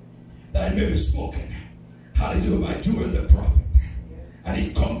 That may be spoken. Hallelujah. By Joel the prophet. And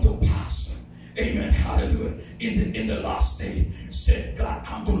it come to pass. Amen. Hallelujah. In the last day, said God,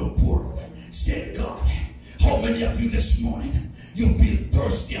 I'm going to pour. Said God, how many of you this morning, you feel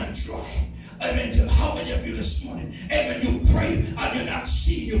thirsty and dry? Amen. How many of you this morning, amen, you pray and you not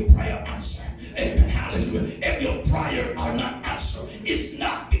see your prayer answer? Amen. Hallelujah. If your prayer are not answered, it's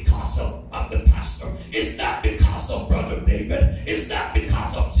not because of the pastor. It's not because of Brother David. It's not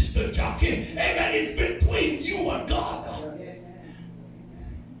because of Sister Jackie. Amen. It's between you and God.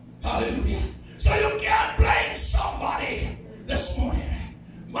 Hallelujah. So you can't blame somebody this morning.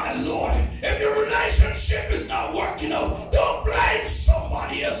 My Lord, if your relationship is not working out, don't blame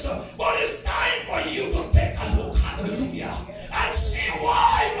somebody else. But it's time for you to take a look, hallelujah, and see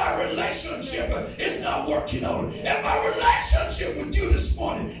why my relationship is not working out. If my relationship with you this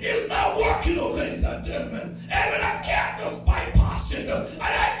morning is not working out, ladies and gentlemen, and I can't just bypass it, and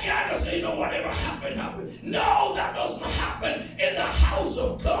I can't just say, you know, whatever happened. No, that doesn't happen in the house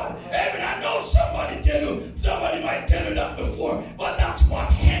of God. Amen. I know somebody might tell you that before, but that's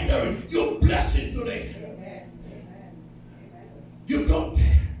what hindering your blessing today. You don't.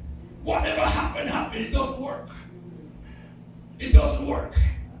 Whatever happened. It doesn't work. It doesn't work.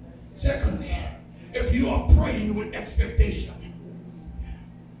 Secondly, if you are praying with expectation,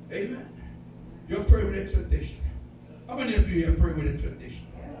 amen. You're praying with expectation. How many of you here pray with expectation?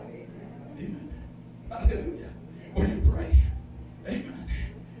 Amen. Hallelujah. When you pray, amen.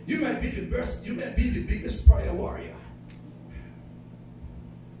 You might be the best. You might be the biggest prayer warrior.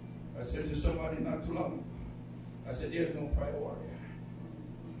 I said to somebody not too long ago, I said, there's no prayer warrior.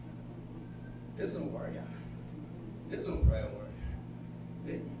 There's no warrior. There's no prayer warrior.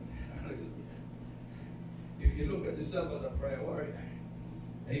 Amen. Hallelujah. If you look at yourself as a prayer warrior,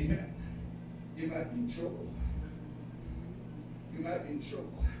 amen, you might be in trouble. You might be in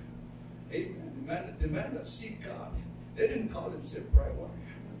trouble. Amen. The man that seek God, they didn't call himself prayer warrior.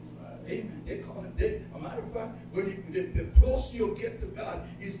 Amen. They call him. A matter of fact, when the closer you get to God,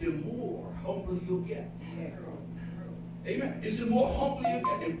 is the more humble you get. Amen. It's the more humble you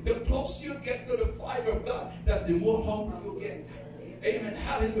get. The closer you get to the fire of God, that's the more humble you get. Amen.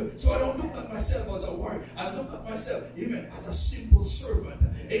 Hallelujah. So I don't look at myself as a warrior. I look at myself, amen, as a simple servant.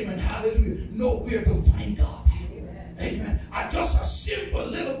 Amen. Hallelujah. Nowhere to find God. Amen. I'm just a simple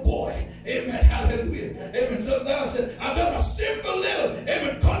little boy. Amen. Hallelujah. Amen. So God said, I'm just a simple little,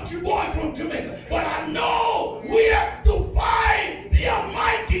 amen, country boy from Jamaica. But I know where to find the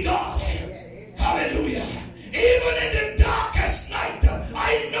Almighty God. Hallelujah. Even in the darkest night,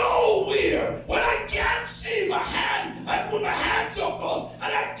 I know where. When I can't see my hand, I put my hand so close and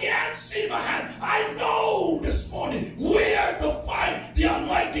I can't see my hand. I know this morning where to find the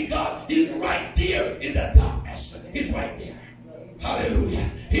Almighty God. He's right there in the darkness. He's right there. Hallelujah.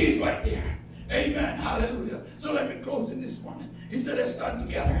 He's right there. Amen. Hallelujah. So let me close in this morning. He said, let's stand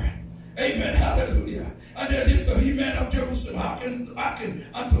together. Amen. Hallelujah. And then if the man of Jerusalem, hearken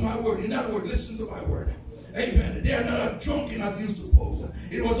unto my word. In other words, listen to my word. Amen. They are not as drunken as you suppose.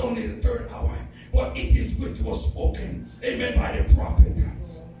 It was only the third hour. But it is which was spoken, amen, by the prophet.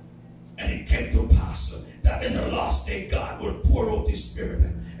 And it came to pass that in the last day God will pour out his spirit.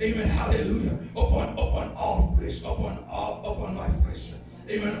 Amen. Hallelujah. Upon all flesh. Upon my flesh.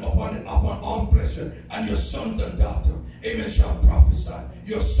 Amen. Upon all flesh. And your sons and daughters, amen, shall prophesy.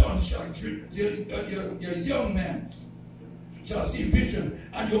 Your sons shall dream. Your young man shall see vision.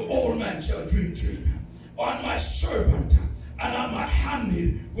 And your old man shall dream. On my servant and on my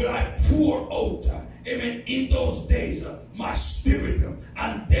handmaid will I pour out, amen, in those days my spirit,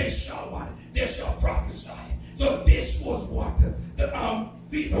 and they shall what? They shall prophesy. So this was what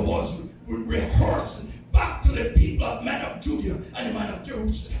Peter was rehearsing back to to the people of man of Judea and the man of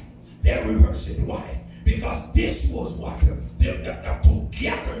Jerusalem. They rehearsed it. Why? Because this was what the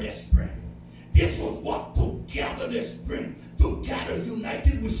togetherness bring. This was what togetherness bring. Together,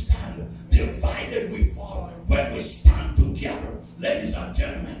 united we stand. Divided we fall. When we stand together, ladies and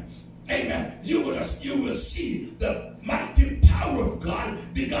gentlemen, amen, you will see the mighty power of God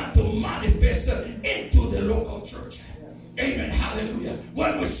began to manifest into the local church. Amen. Hallelujah.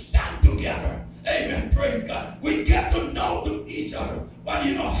 When we stand together, amen, praise God, we get to know each other. But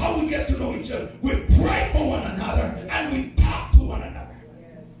you know how we get to know each other? We pray for one another and we talk to one another.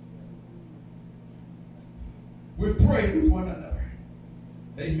 We pray with one another.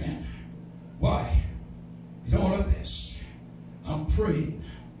 Amen. Why? In all of this, I'm praying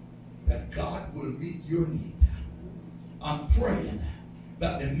that God will meet your need. I'm praying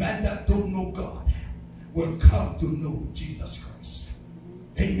that the man that don't know God will come to know Jesus Christ.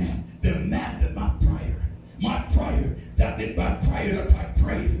 Amen. The man that my prayer that I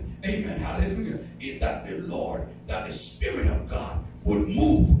prayed, amen, hallelujah, is that the Lord, that the Spirit of God would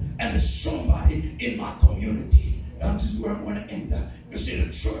move and somebody in my community. And this is where I'm going to end up. You see,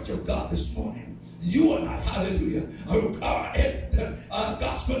 the church of God this morning, you and I, hallelujah, our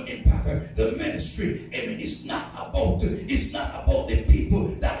gospel impact, the ministry, amen, it's not about the people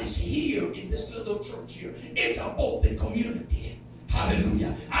that is here in this little church here. It's about the community.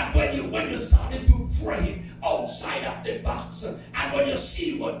 Hallelujah. And when you started to pray outside of the box, and when you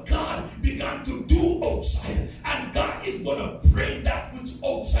see what God began to do outside, and God is going to bring that which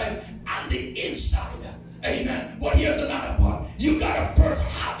outside and the inside. Amen. But here's another part. You got to first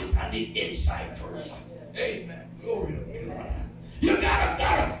have it on the inside first. Amen. Glory to God. You gotta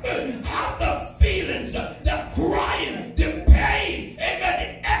have the feelings, the crying, the pain,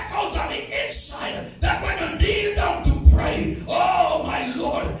 amen, the echoes on the inside, that when you kneel down to pray, oh my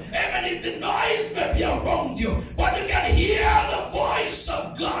Lord, amen, the noise may be around you, but you can hear the voice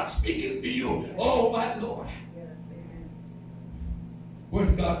of God speaking to you. Oh my Lord.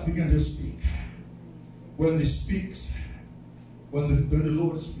 When God began to speak, when He speaks, when the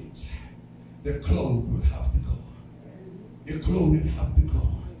Lord speaks, the cloud will have to go. The cloud will have to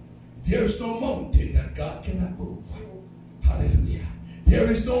go. There is no mountain that God cannot move. Hallelujah. There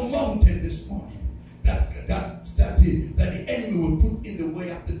is no mountain this morning that the enemy will put in the way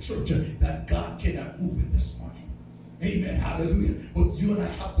of the church that God cannot move it this morning. Amen. Hallelujah. But you and I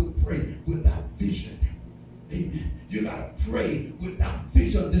have to pray with that vision. Amen. You got to pray with that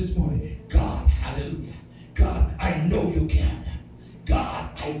vision this morning. God, hallelujah. God, I know you can. God,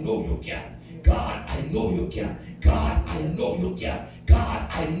 I know you can. God, I know you can. God, I know you can. God,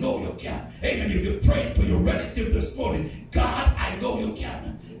 I know you can. Amen. If you're praying for your relative this morning, God, I know you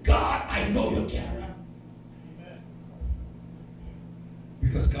can. God, I know you can.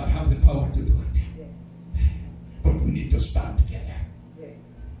 Because God has the power to do it. But we need to stand together.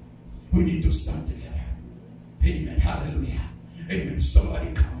 We need to stand together. Amen. Hallelujah. Amen.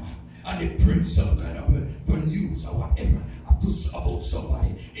 Somebody come and they bring some kind of a news or whatever about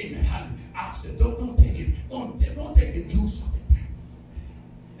somebody. Amen. Hallelujah. Ask them, don't take it. Don't take the juice of it.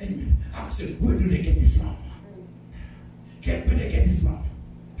 Amen. Ask them, where do they get it from? Where they get it from?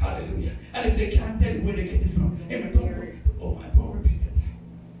 Hallelujah. And if they can't tell you where they get it from, amen, don't repeat it.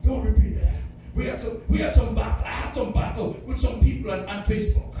 Don't repeat it. We had some battle. I had some battle with some people on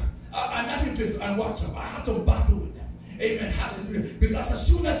Facebook. I'm not in Facebook, on WhatsApp. I had some battle with them. Amen. Hallelujah. Because as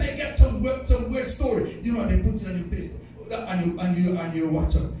soon as they get some weird story, you know, they put it on your Facebook, on your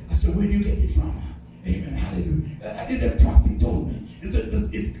WhatsApp. I said, where do you get it from? Amen. Hallelujah. The prophet told me.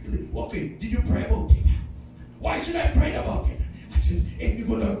 Okay, did you pray about it? Why should I pray about it? I said,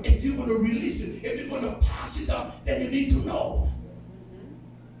 if you're gonna release it, if you're gonna pass it on, then you need to know.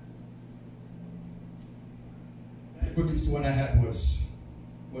 The quickest one I had was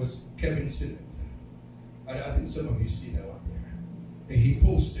Kevin Simmons. I think some of you see that one there. And he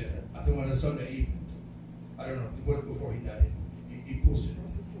posted it. I think on a Sunday evening. I don't know. It was before he died. He posted it.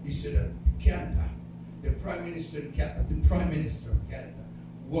 He said that Canada, the Prime Minister of Canada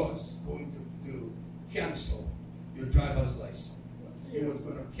was going to cancel your driver's license. He was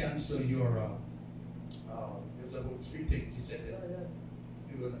going to cancel your, there was about 3 things he said that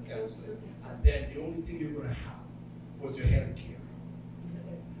he was going to cancel it. And then the only thing you're going to have was your health care.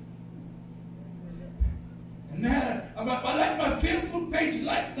 And man, my Facebook page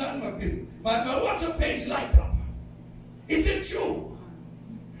light, not my Facebook, my WhatsApp page light up. Is it true?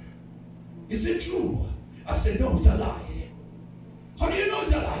 Is it true? I said, no, it's a lie. How do you know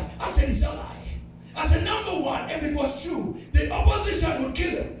it's a lie? I said, it's a lie. I said, number one, if it was true, the opposition would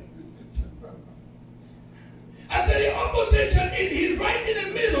kill him. I said, the opposition is right in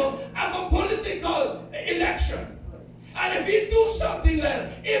the middle of a political election. protection. And if he do something like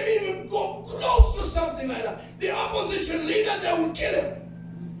that, if he even go close to something like that, the opposition leader, they will kill him.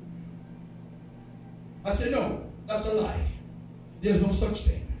 I said, no, that's a lie. There's no such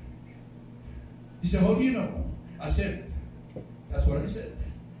thing. He said, how do you know? I said, that's what I said.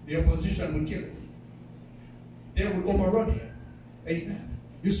 The opposition will kill him. They will overrun him. Amen.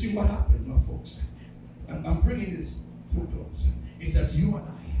 You see what happened, my folks? I'm bringing this to close. Is that you and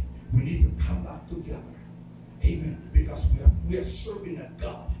I, we need to come back together. Amen. Because we are serving a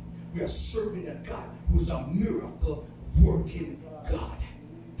God. We are serving a God who's a miracle working God.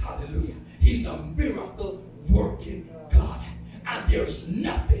 Hallelujah. He's a miracle working God. And there's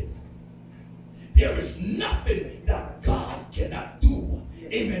nothing that God cannot do.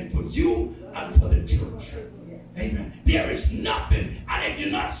 Amen. For you and for the church. Amen. There is nothing. And if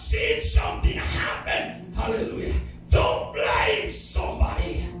you're not seeing something happen, hallelujah, don't blame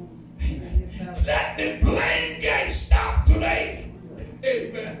somebody. Amen. Let the blame game stop today.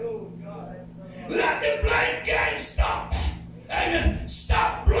 Amen. Oh God. Let the blame game stop. Amen.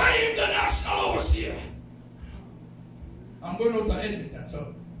 Stop blaming the national overseer. I'm going to end with that.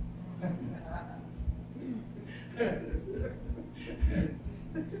 So.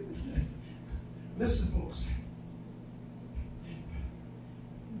 Listen, folks.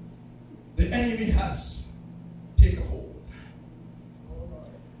 The enemy has taken hold.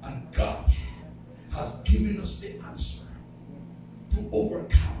 And God has given us the answer to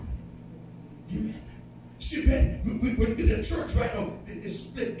overcome. Amen. See, man, the church right now is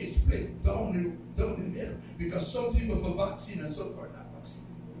split down the middle. Because some people for vaccine and some for not vaccine.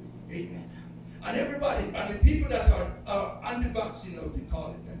 Amen. And everybody, and the people that are anti-vaccine, or they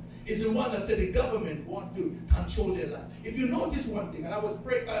call it, is the one that said the government want to control their life. If you notice one thing, and I was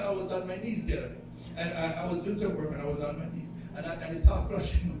on my knees the other day, and I was doing some work, and I was on my knees, and it started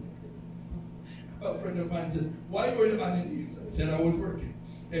crushing me. A friend of mine said, why were you on your knees? I said, I was working.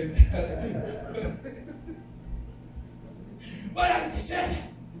 But I said,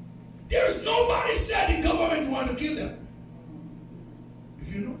 there's nobody said the government want to kill them.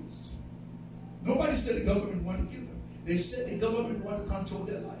 If you notice, nobody said the government want to kill them. They said the government want to control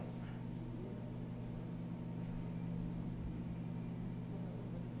their life.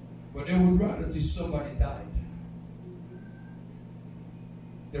 But they would rather that somebody died.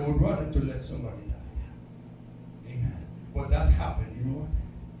 They would rather to let somebody die. Amen. But that happened, you know what?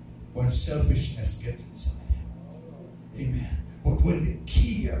 When selfishness gets inside. Amen. But when the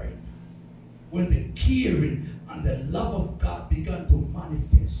caring and the love of God began to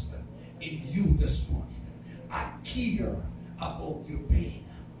manifest in you this morning, I care about your pain.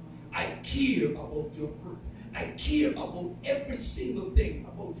 I care about your hurt. I care about every single thing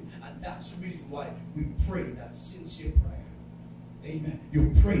about you. And that's the reason why we pray that sincere prayer. Amen.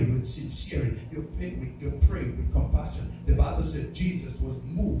 You pray with sincerity. You pray with compassion. The Bible said Jesus was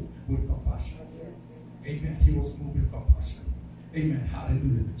moved with compassion. Amen. He was moved with compassion. Amen.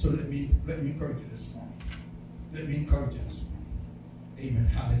 Hallelujah. So let me encourage you this morning. Let me encourage you this morning. Amen.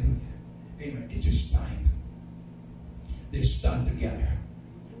 Hallelujah. Amen. It is time. They stand together.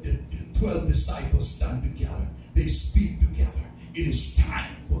 The 12 disciples stand together. They speak together. It is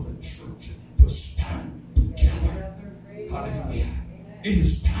time for the church to stand together. Hallelujah. It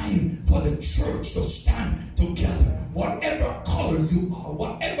is time for the church to stand together. Whatever color you are,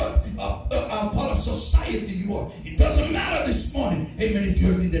 whatever part of society you are, it doesn't matter this morning. Amen. If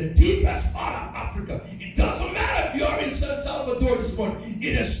you're in the deepest part of Africa, it doesn't matter if you are in San Salvador this morning.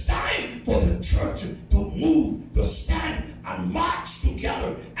 It is time for the church to move, to stand and march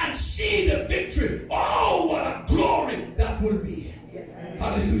together and see the victory. Oh, what a glory that will be.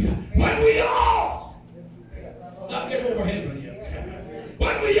 Hallelujah. When we all not get over heaven yet.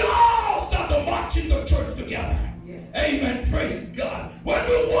 When we all start to march in the church together. Amen. Praise God. When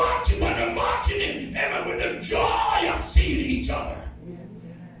we're marching in, amen, with the joy of seeing each other.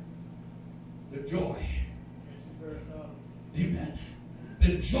 The joy. Amen.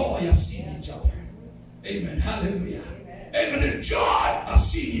 The joy of seeing each other. Amen. Hallelujah. Amen. The joy of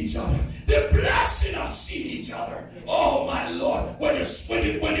seeing each other. The blessing of seeing each other. Oh my Lord. When you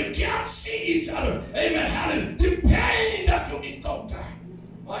can't see each other. Amen. Hallelujah. The pain that you encounter.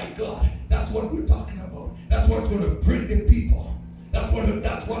 My God. That's what we're talking about. That's what's going to bring the people. That's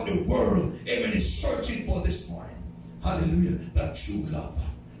what the world, amen, is searching for this morning. Hallelujah. The true love.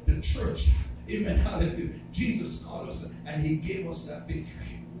 The church. Amen. Hallelujah. Jesus called us and he gave us that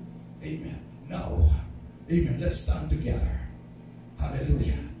victory. Amen. Now, amen, let's stand together.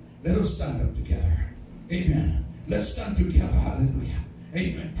 Hallelujah. Let us stand up together. Amen. Let's stand together. Hallelujah.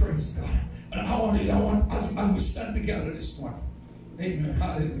 Amen. Praise God. And I will stand together this morning. Amen.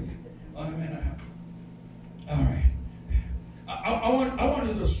 Hallelujah. Amen. I want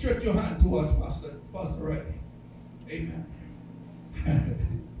you to stretch your hand towards Pastor Ray. Amen.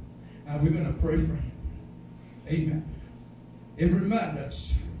 And we're going to pray for him. Amen. Every man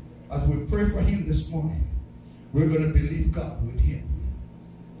as we pray for him this morning, we're going to believe God with him.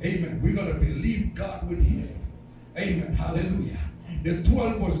 Amen. We're going to believe God with him. Amen. Hallelujah. The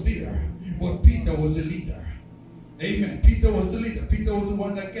 12 was there, but Peter was the leader. Amen. Peter was the leader. Peter was the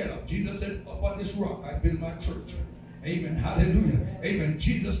one that got up. Jesus said, upon this rock I build my church. Amen. Hallelujah. Amen.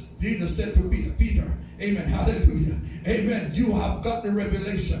 Jesus said to Peter, Peter, amen. Hallelujah. Amen. You have got the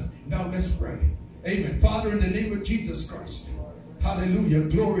revelation. Now let's pray. Amen. Father, in the name of Jesus Christ. Hallelujah.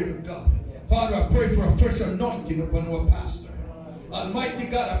 Glory to God. Father, I pray for a fresh anointing upon our pastor. Almighty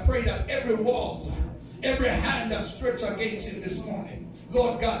God, I pray that every walls, every hand that's stretched against him this morning,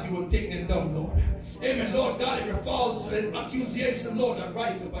 Lord God, you will take them down, Lord. Amen. Lord God, every false accusation, Lord, that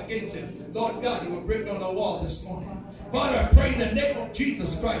rises up against him, Lord God, you will break down the wall this morning. Father, I pray in the name of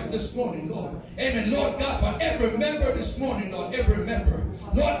Jesus Christ this morning, Lord. Amen. Lord God, for every member this morning, Lord, every member.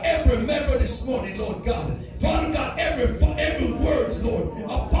 Lord, every member this morning, Lord God. Father God, every words, Lord,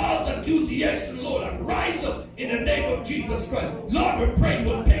 a false accusation, Lord, and rise up in the name of Jesus Christ. Lord, we pray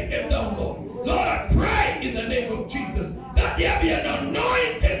you'll take them down, Lord. Lord, I pray in the name of Jesus that there be an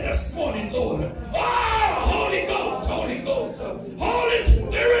anointing this morning, Lord. Oh, Holy Ghost, Holy Ghost, Holy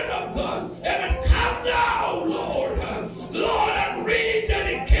Spirit of God. Amen. Come now, Lord. Lord, and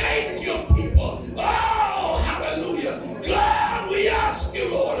rededicate your people. Oh, hallelujah. God, we ask you,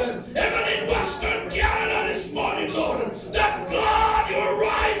 Lord, even in Western Canada this morning, Lord, that God, you will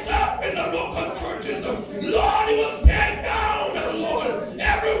rise up in the local churches. Lord, you will take down, Lord,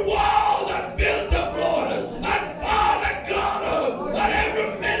 every wall that built up, Lord. And Father God, and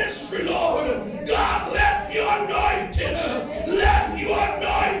every ministry, Lord, God, let your anointing, let your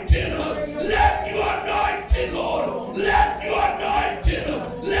anointing, let your anointing, Lord, let your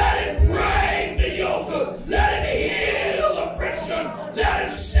anointing, let it break the yoke, let it heal the friction,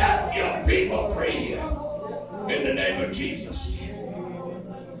 let it set your people free. In the name of Jesus.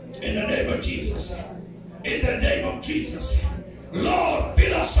 In the name of Jesus. In the name of Jesus. Lord,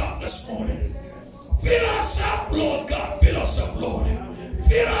 fill us up this morning. Fill us up, Lord God. Fill us up, Lord.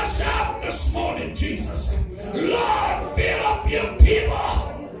 Fill us up this morning, Jesus. Lord, fill up your people.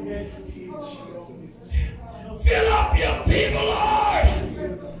 Fill up your people, Lord.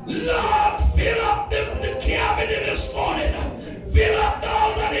 Lord, fill up the cabinet this morning. Fill up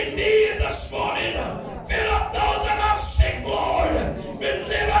those that in need this morning. Fill up those that are sick, Lord. Deliver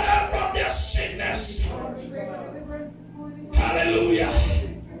them from their sickness. Hallelujah.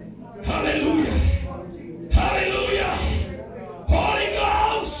 Hallelujah. Hallelujah. Holy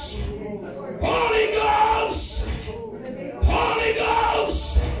Ghost. Holy Ghost. Holy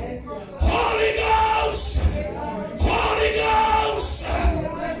Ghost. Holy Ghost. Holy Ghost.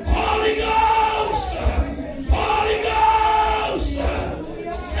 Holy Ghost. Holy Ghost.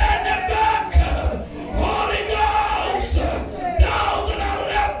 Send them back. Holy Ghost. Those that are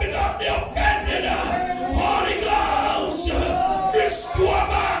left because they offended. Holy Ghost. Restore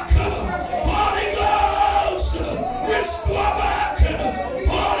back. Holy Ghost. Restore back.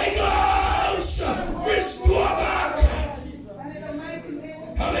 Holy Ghost. Restore back.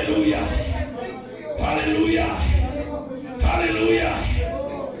 Hallelujah. Hallelujah. Hallelujah.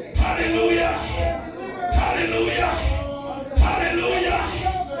 Hallelujah. Hallelujah. Hallelujah. Hallelujah.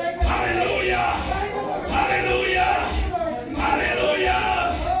 Hallelujah. Hallelujah. Hallelujah. Hallelujah.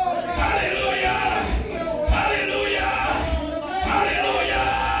 Hallelujah.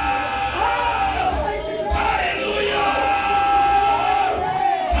 Hallelujah.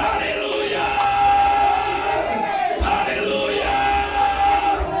 Hallelujah. Hallelujah.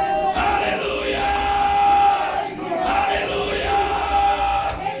 Hallelujah.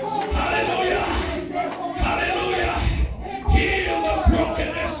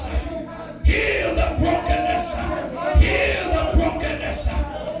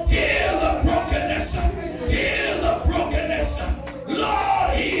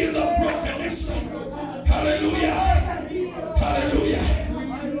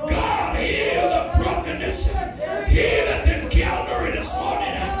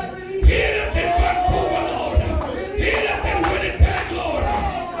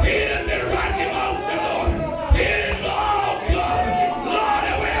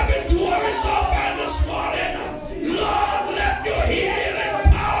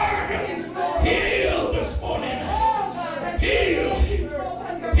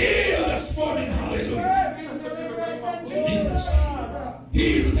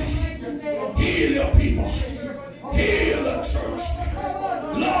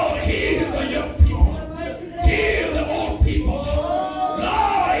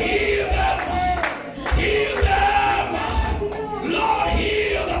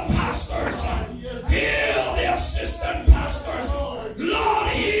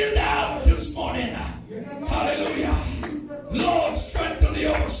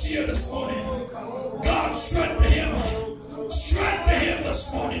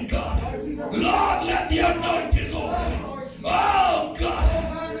 this morning, God. Lord, let the anointing, Lord. Oh,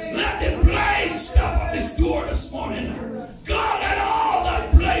 God. Let the blame stop on this door this morning. God, let all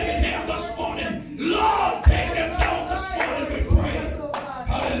that blaming him this morning. Lord, take them down this morning, we pray.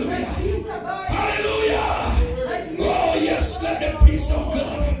 Hallelujah. Hallelujah. Oh, yes, let the peace of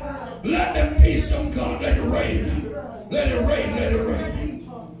God. Let the peace of God, let it rain. Let it rain, let it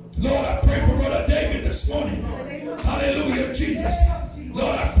rain. Lord, I pray for Brother David this morning. Hallelujah, Jesus.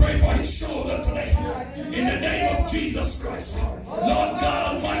 Lord, I pray for his shoulder today. In the name of Jesus Christ. Lord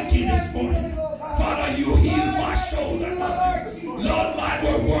God Almighty this morning. Father, you heal my shoulder, Lord. Lord, mine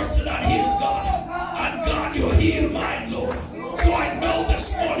were worse than his, God. And God, you heal mine, Lord. So I know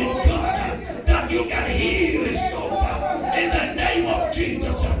this morning, God, that you can heal his shoulder. In the name of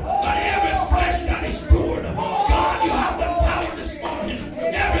Jesus. And every flesh that is torn, God, you have the power this morning.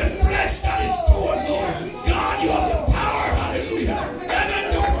 Every flesh that is torn, Lord, God, you have the power, hallelujah.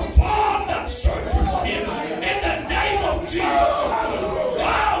 Heaven to perform that surgery for him. In the name of Jesus this morning.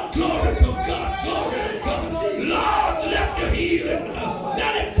 Oh, glory to God, glory to God. Lord, let your healing,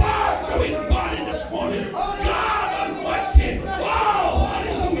 let it pass through his body this morning. God Almighty. Oh,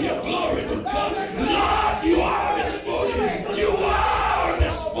 hallelujah, glory to God. Lord, you are this morning. You are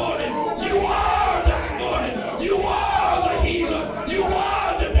this morning. You are this morning. You are the healer. You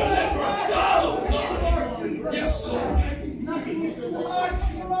are the deliverer. Oh, God. Yes, Lord.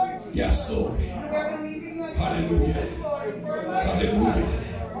 Yes, Lord. Hallelujah. Hallelujah.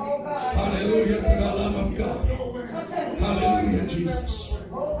 Hallelujah to the Lamb of God. Hallelujah, Jesus.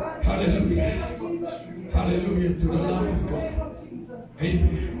 Hallelujah. Hallelujah to the Lamb of God.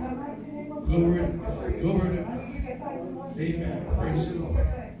 Amen. Glory to God. Glory to God. Amen. Praise the Lord.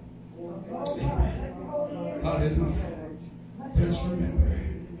 Amen. Hallelujah. Let's remember.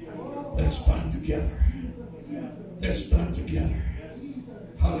 Let's stand together. Let's stand together.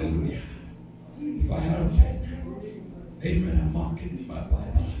 Hallelujah. If I had a pen, amen, I'm marking my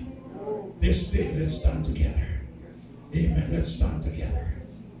Bible. This day, let's stand together. Amen. Let's stand together.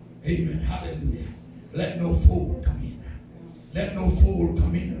 Amen. Hallelujah. Let no fool come in. Let no fool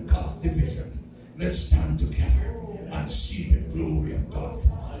come in and cause division. Let's stand together and see the glory of God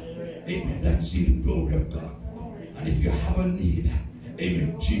fall. Amen. Let's see the glory of God fall. And if you have a need,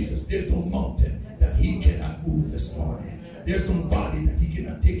 amen, Jesus, there's no mountain that he cannot move this morning. There's no valley that he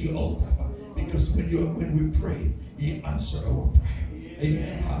cannot take you out of. Because when we pray, he answers our prayer.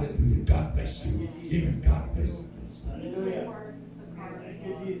 Amen. Hallelujah. God bless you. Amen. God bless you. Hallelujah. Thank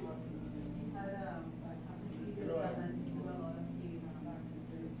you,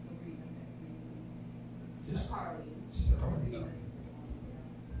 Jesus. Sister Carly.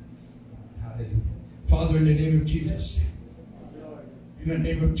 Hallelujah. Father, in the name of Jesus. In the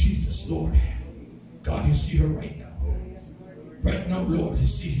name of Jesus, Lord. God, you see her right now. Right now, Lord, you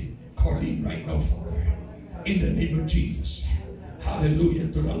see Carleen right now, Father. In the name of Jesus.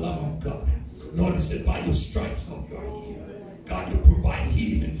 Hallelujah to the Lamb of God. Lord, you said by your stripes, Lord, you are healed. God, you provide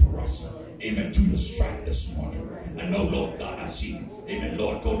healing for us. Amen. To your stripe this morning. I know, Lord God, I see you. Amen.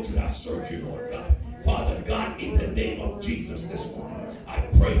 Lord, go to that surgery, Lord God. Father God, in the name of Jesus this morning, I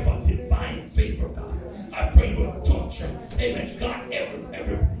pray for divine favor, God. I pray for touch. Amen. God,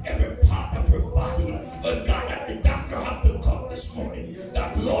 every part of her body. But God, that the doctor have to come this morning.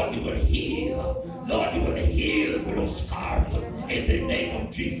 That Lord, you will heal. Lord, you will heal those scars in the name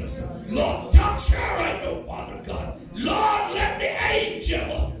of Jesus. Lord, touch her right now, Father God. Lord, let the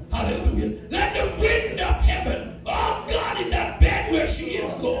angel, hallelujah, let the wind of heaven, oh God, in that bed where she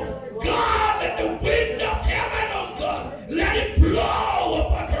is, Lord. God, let the wind of heaven, oh God, let it blow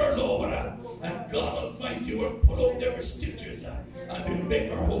upon her, Lord. And God Almighty will pull out every stitches and will make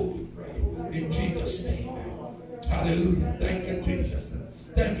her whole, we pray. In Jesus' name. Hallelujah. Thank you, Jesus.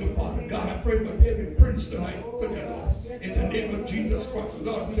 Thank you, Father God. I pray for David Prince tonight, Lord. In the name of Jesus Christ,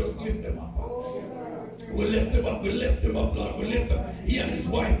 Lord, we just lift them up. We lift him up, we lift him up, Lord. We lift him, he and his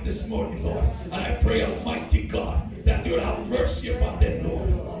wife this morning, Lord. And I pray, Almighty God, that you will have mercy upon them,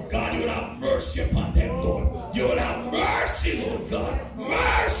 Lord. God, you will have mercy upon them, Lord. You will have mercy, Lord God.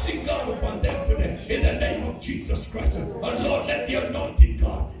 Mercy, God, upon them today. In the name of Jesus Christ. And Lord, let the anointing,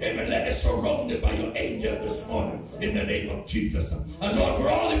 God, amen, let us surrounded by your angel this morning. In the name of Jesus. And Lord, for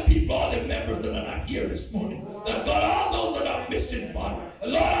all the people, all the members that are not here this morning, that God, all those that are missing, Father,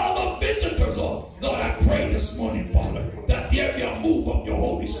 Lord, all the visitors, Lord, I pray this morning, Father, that there be a move of your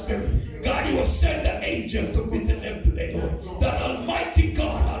Holy Spirit. God, you will send the angel to visit them today, Lord. That Almighty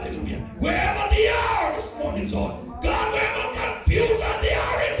God, hallelujah, wherever they are this morning, Lord, God, wherever confusion they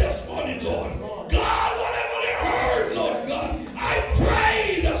are in this morning, Lord, God, whatever they heard, Lord God, I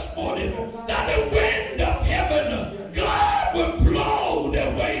pray this morning that the wind of heaven, God, will blow their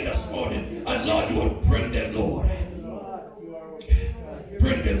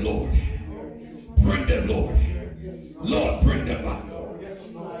Bring them, Lord. Bring them, Lord. Lord, bring them back, Lord.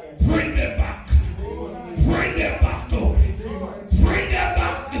 Bring them back. Bring them back, Lord. Bring them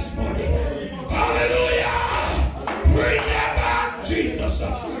back this morning. Hallelujah. Bring them back, Jesus.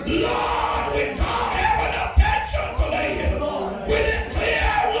 Lord, we call heaven attention today. We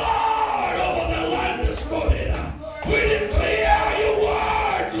declare, Lord, over the land this morning. We declare your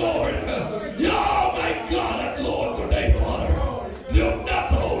word, Lord. Oh, my God, and Lord, today, Father, you're not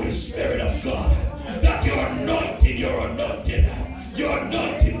the Holy Spirit of God. That you're anointed, you're anointed,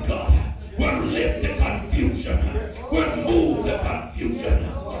 God. We'll lift the confusion. We'll move the confusion.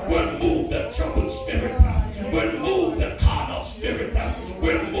 We'll move the troubled spirit. We'll move the carnal spirit.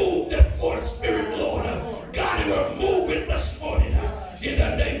 We'll move the forced spirit, Lord. God, we'll move it this morning. In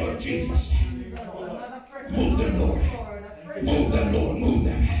the name of Jesus. Move them, Lord. Move them, Lord. Move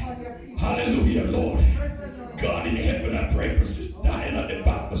them. Hallelujah, Lord. God in heaven, I pray for Sister Diana the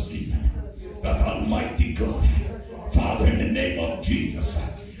Baptist, that Almighty God, Father, in the name of Jesus,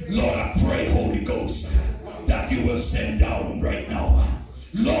 Lord, I pray, Holy Ghost, that you will send down right now.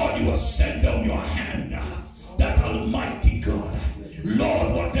 Lord, you will send down your hand, that Almighty God,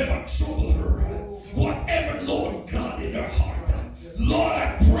 Lord, whatever trouble her, whatever, Lord God, in her heart, Lord,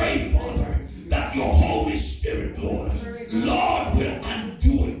 I pray, Father, that your Holy Spirit, Lord, will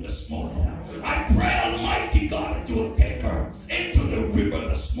undo it this morning. I pray, Almighty God, that you will take her into the river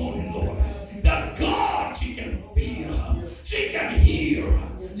this morning, Lord, that God, she can feel, she can hear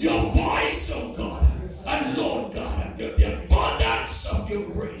your voice, oh God, and Lord God, the abundance of your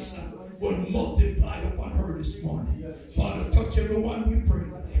grace will multiply upon her this morning. Father, touch everyone, we pray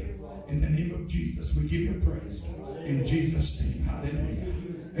today. In the name of Jesus, we give you praise. In Jesus' name, hallelujah.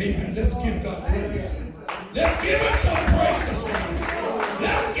 Amen. Let's give God praise. Let's give him some praise this morning.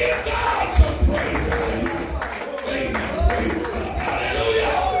 Let's give God some praise. Amen. Praise God.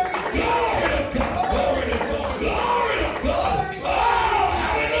 Hallelujah. Glory to God. Glory to God. Glory to God. Oh,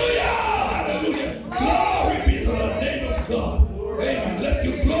 hallelujah. Hallelujah. Glory be to the name of God. Amen. Let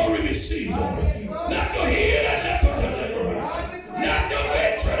your glory be seen, Lord. Let your healing, let your deliverance, let your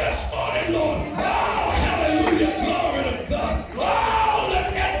victory this morning, Lord. Oh, hallelujah. Glory to God. Oh, let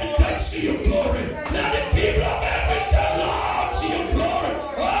Edmonton see your glory. Let the people of Edmonton, Lord, see your glory.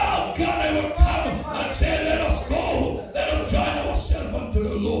 Oh, God, they will come and say, let us go. Let us join ourselves unto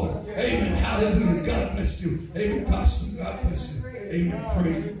the Lord. Amen. Hallelujah. God bless you. Amen. Pastor, God bless you. Amen.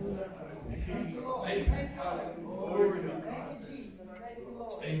 Praise you. Amen.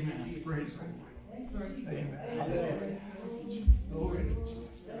 Amen. Praise the Lord. Amen. Glory.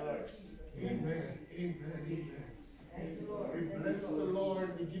 Amen. Amen. We bless the Lord.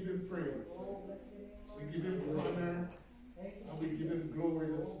 We give him praise. We give him honor. And we give him glory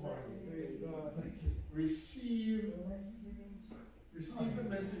this morning. Receive the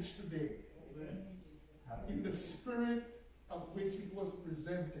message today in the spirit of which it was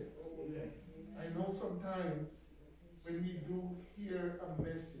presented. I know sometimes when we do hear a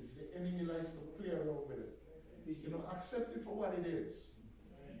message, the enemy likes to play around with it. You know, accept it for what it is.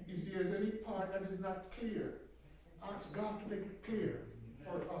 If there's any part that is not clear, ask God to make it clear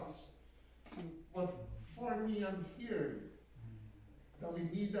for us. But for me, I'm hearing that we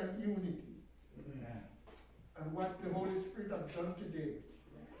need that unity. And what the Holy Spirit has done today,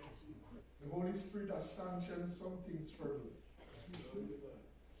 the Holy Spirit has sanctioned some things for me.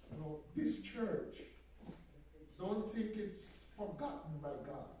 You know, this church, don't think it's forgotten by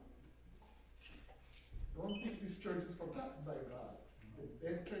God. Don't think this church is forgotten by God. The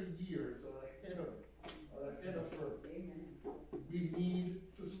better years are ahead of it, are ahead of her. We need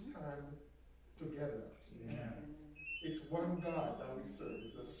to stand together. It's one God that we serve.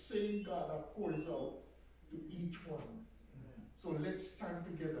 It's the same God that pours out to each one. So let's stand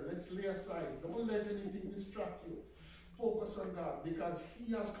together. Let's lay aside. Don't let anything distract you. Focus on God, because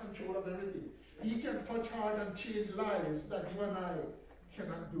he has control of everything. He can touch hard and change lives that you and I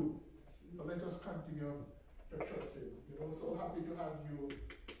cannot do. So let us continue to trust him. You know, so happy to have you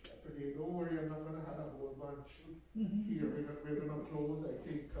today. Don't worry, I'm not going to have a whole bunch here. We're going to close. I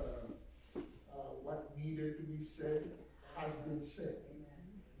think what needed to be said has been said.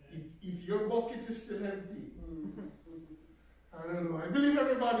 If your bucket is still empty, I don't know. I believe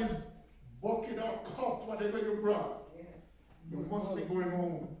everybody's bucket or cup, whatever you brought, you must be going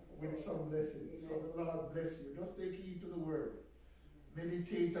home with some blessings. So the Lord bless you. Just take heed to the word.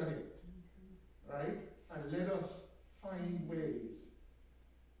 Meditate on it. Right? And let us find ways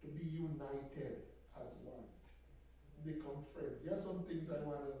to be united as one. Become friends. There are some things I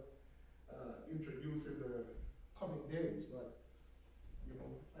want to introduce in the coming days, but you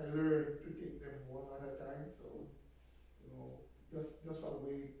know, I learned to take them one at a time. So, you know, just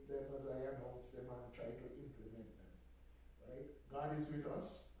await them as I announce them and try to implement them. Right? God is with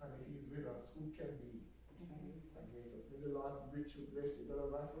us, and if He's with us, who can be against us? May the Lord richly bless you,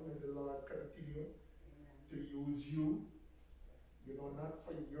 Brother Vassal. May the Lord continue to use you, not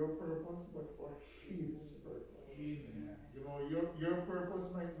for your purpose, but for His purpose. Amen. Your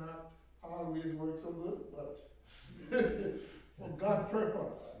purpose might not always work so good, but for God's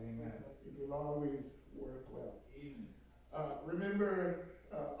purpose, Amen. it will always work well. Amen. Remember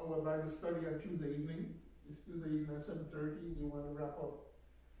our Bible study on Tuesday evening. This Tuesday evening at 7:30. We want to wrap up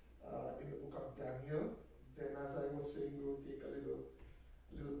in the book of Daniel. Then, as I was saying, we will take a little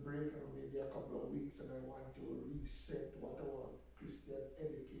break, or maybe a couple of weeks, and I want to reset what our Christian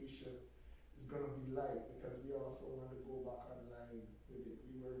education is going to be like, because we also want to go back online with it.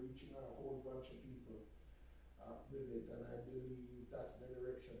 We were reaching a whole bunch of people with it, and I believe that's the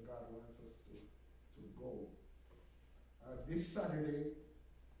direction God wants us to go. This Saturday,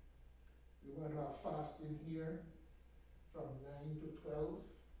 we want to have fasting here from 9 to 12.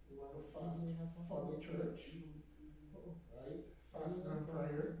 We want to fast for the church, right? Fasting and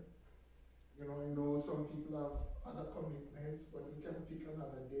prayer. I know some people have other commitments, but you can pick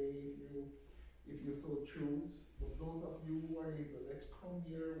another day if you so choose. But those of you who are able, let's come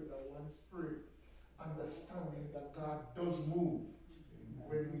here with a one spirit, understanding that God does move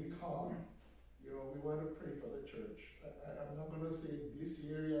when we call. We want to pray for the church. I'm not going to say this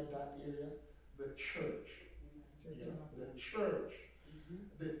area, that area, the church. The church.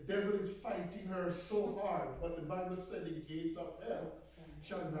 The devil is fighting her so hard, but the Bible said the gates of hell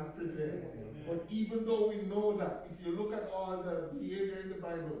shall not prevail. But even though we know that, if you look at all the behavior in the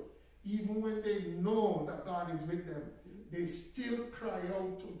Bible, even when they know that God is with them, they still cry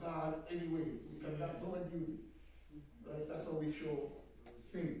out to God anyways, because that's our duty. Right? That's how we show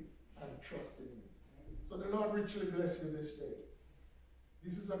faith and trust in Him. So the Lord richly bless you this day.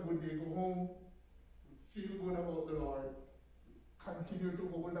 This is a good day. Go home, feel good about the Lord, continue to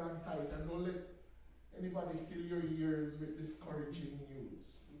hold on tight, and don't let anybody fill your ears with discouraging news.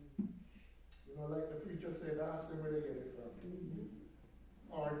 Like the preacher said, ask them where they get it from.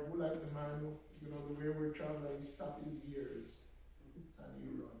 Or do like the man, the wayward traveler, he stopped his ears and he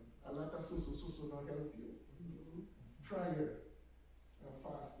run. A lot of susu not help you. Prayer and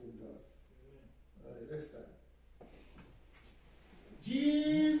fasting does. All right, let's start.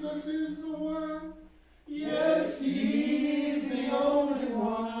 Jesus is the one. Yes, He is the only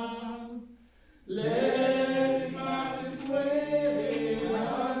one. Let Him have His way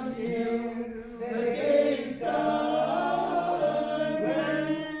until the day is done. When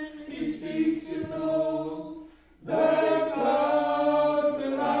He speaks, the clouds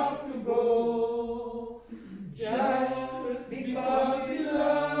will have to go. Just because He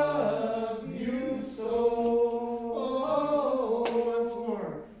loves you so. Oh, once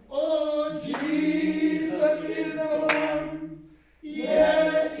more. Oh, Jesus is the one.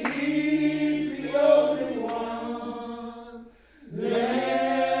 Yes, He's the only one.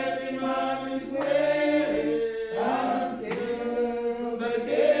 Let Him have His way until the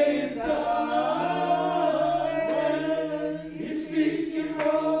day is done. When He speaks,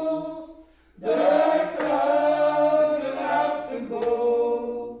 the clouds will have to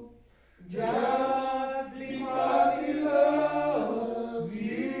go. Just because He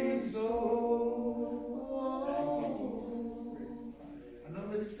loves you so. Thank you, Jesus. And now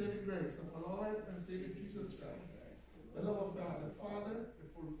may the saving grace of our Lord and Savior Jesus Christ, the love of God the Father, the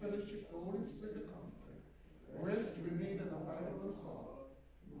full fellowship of the Holy Spirit, the Comforter, rest, remain, and abide with us all,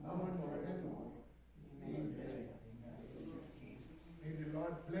 now and forevermore. Amen. May the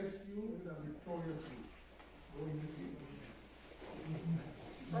Lord bless you with a victorious week. Go in the peace.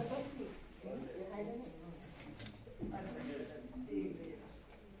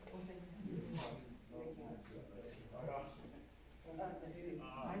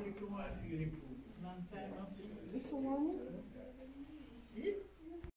 I feel improved. This one?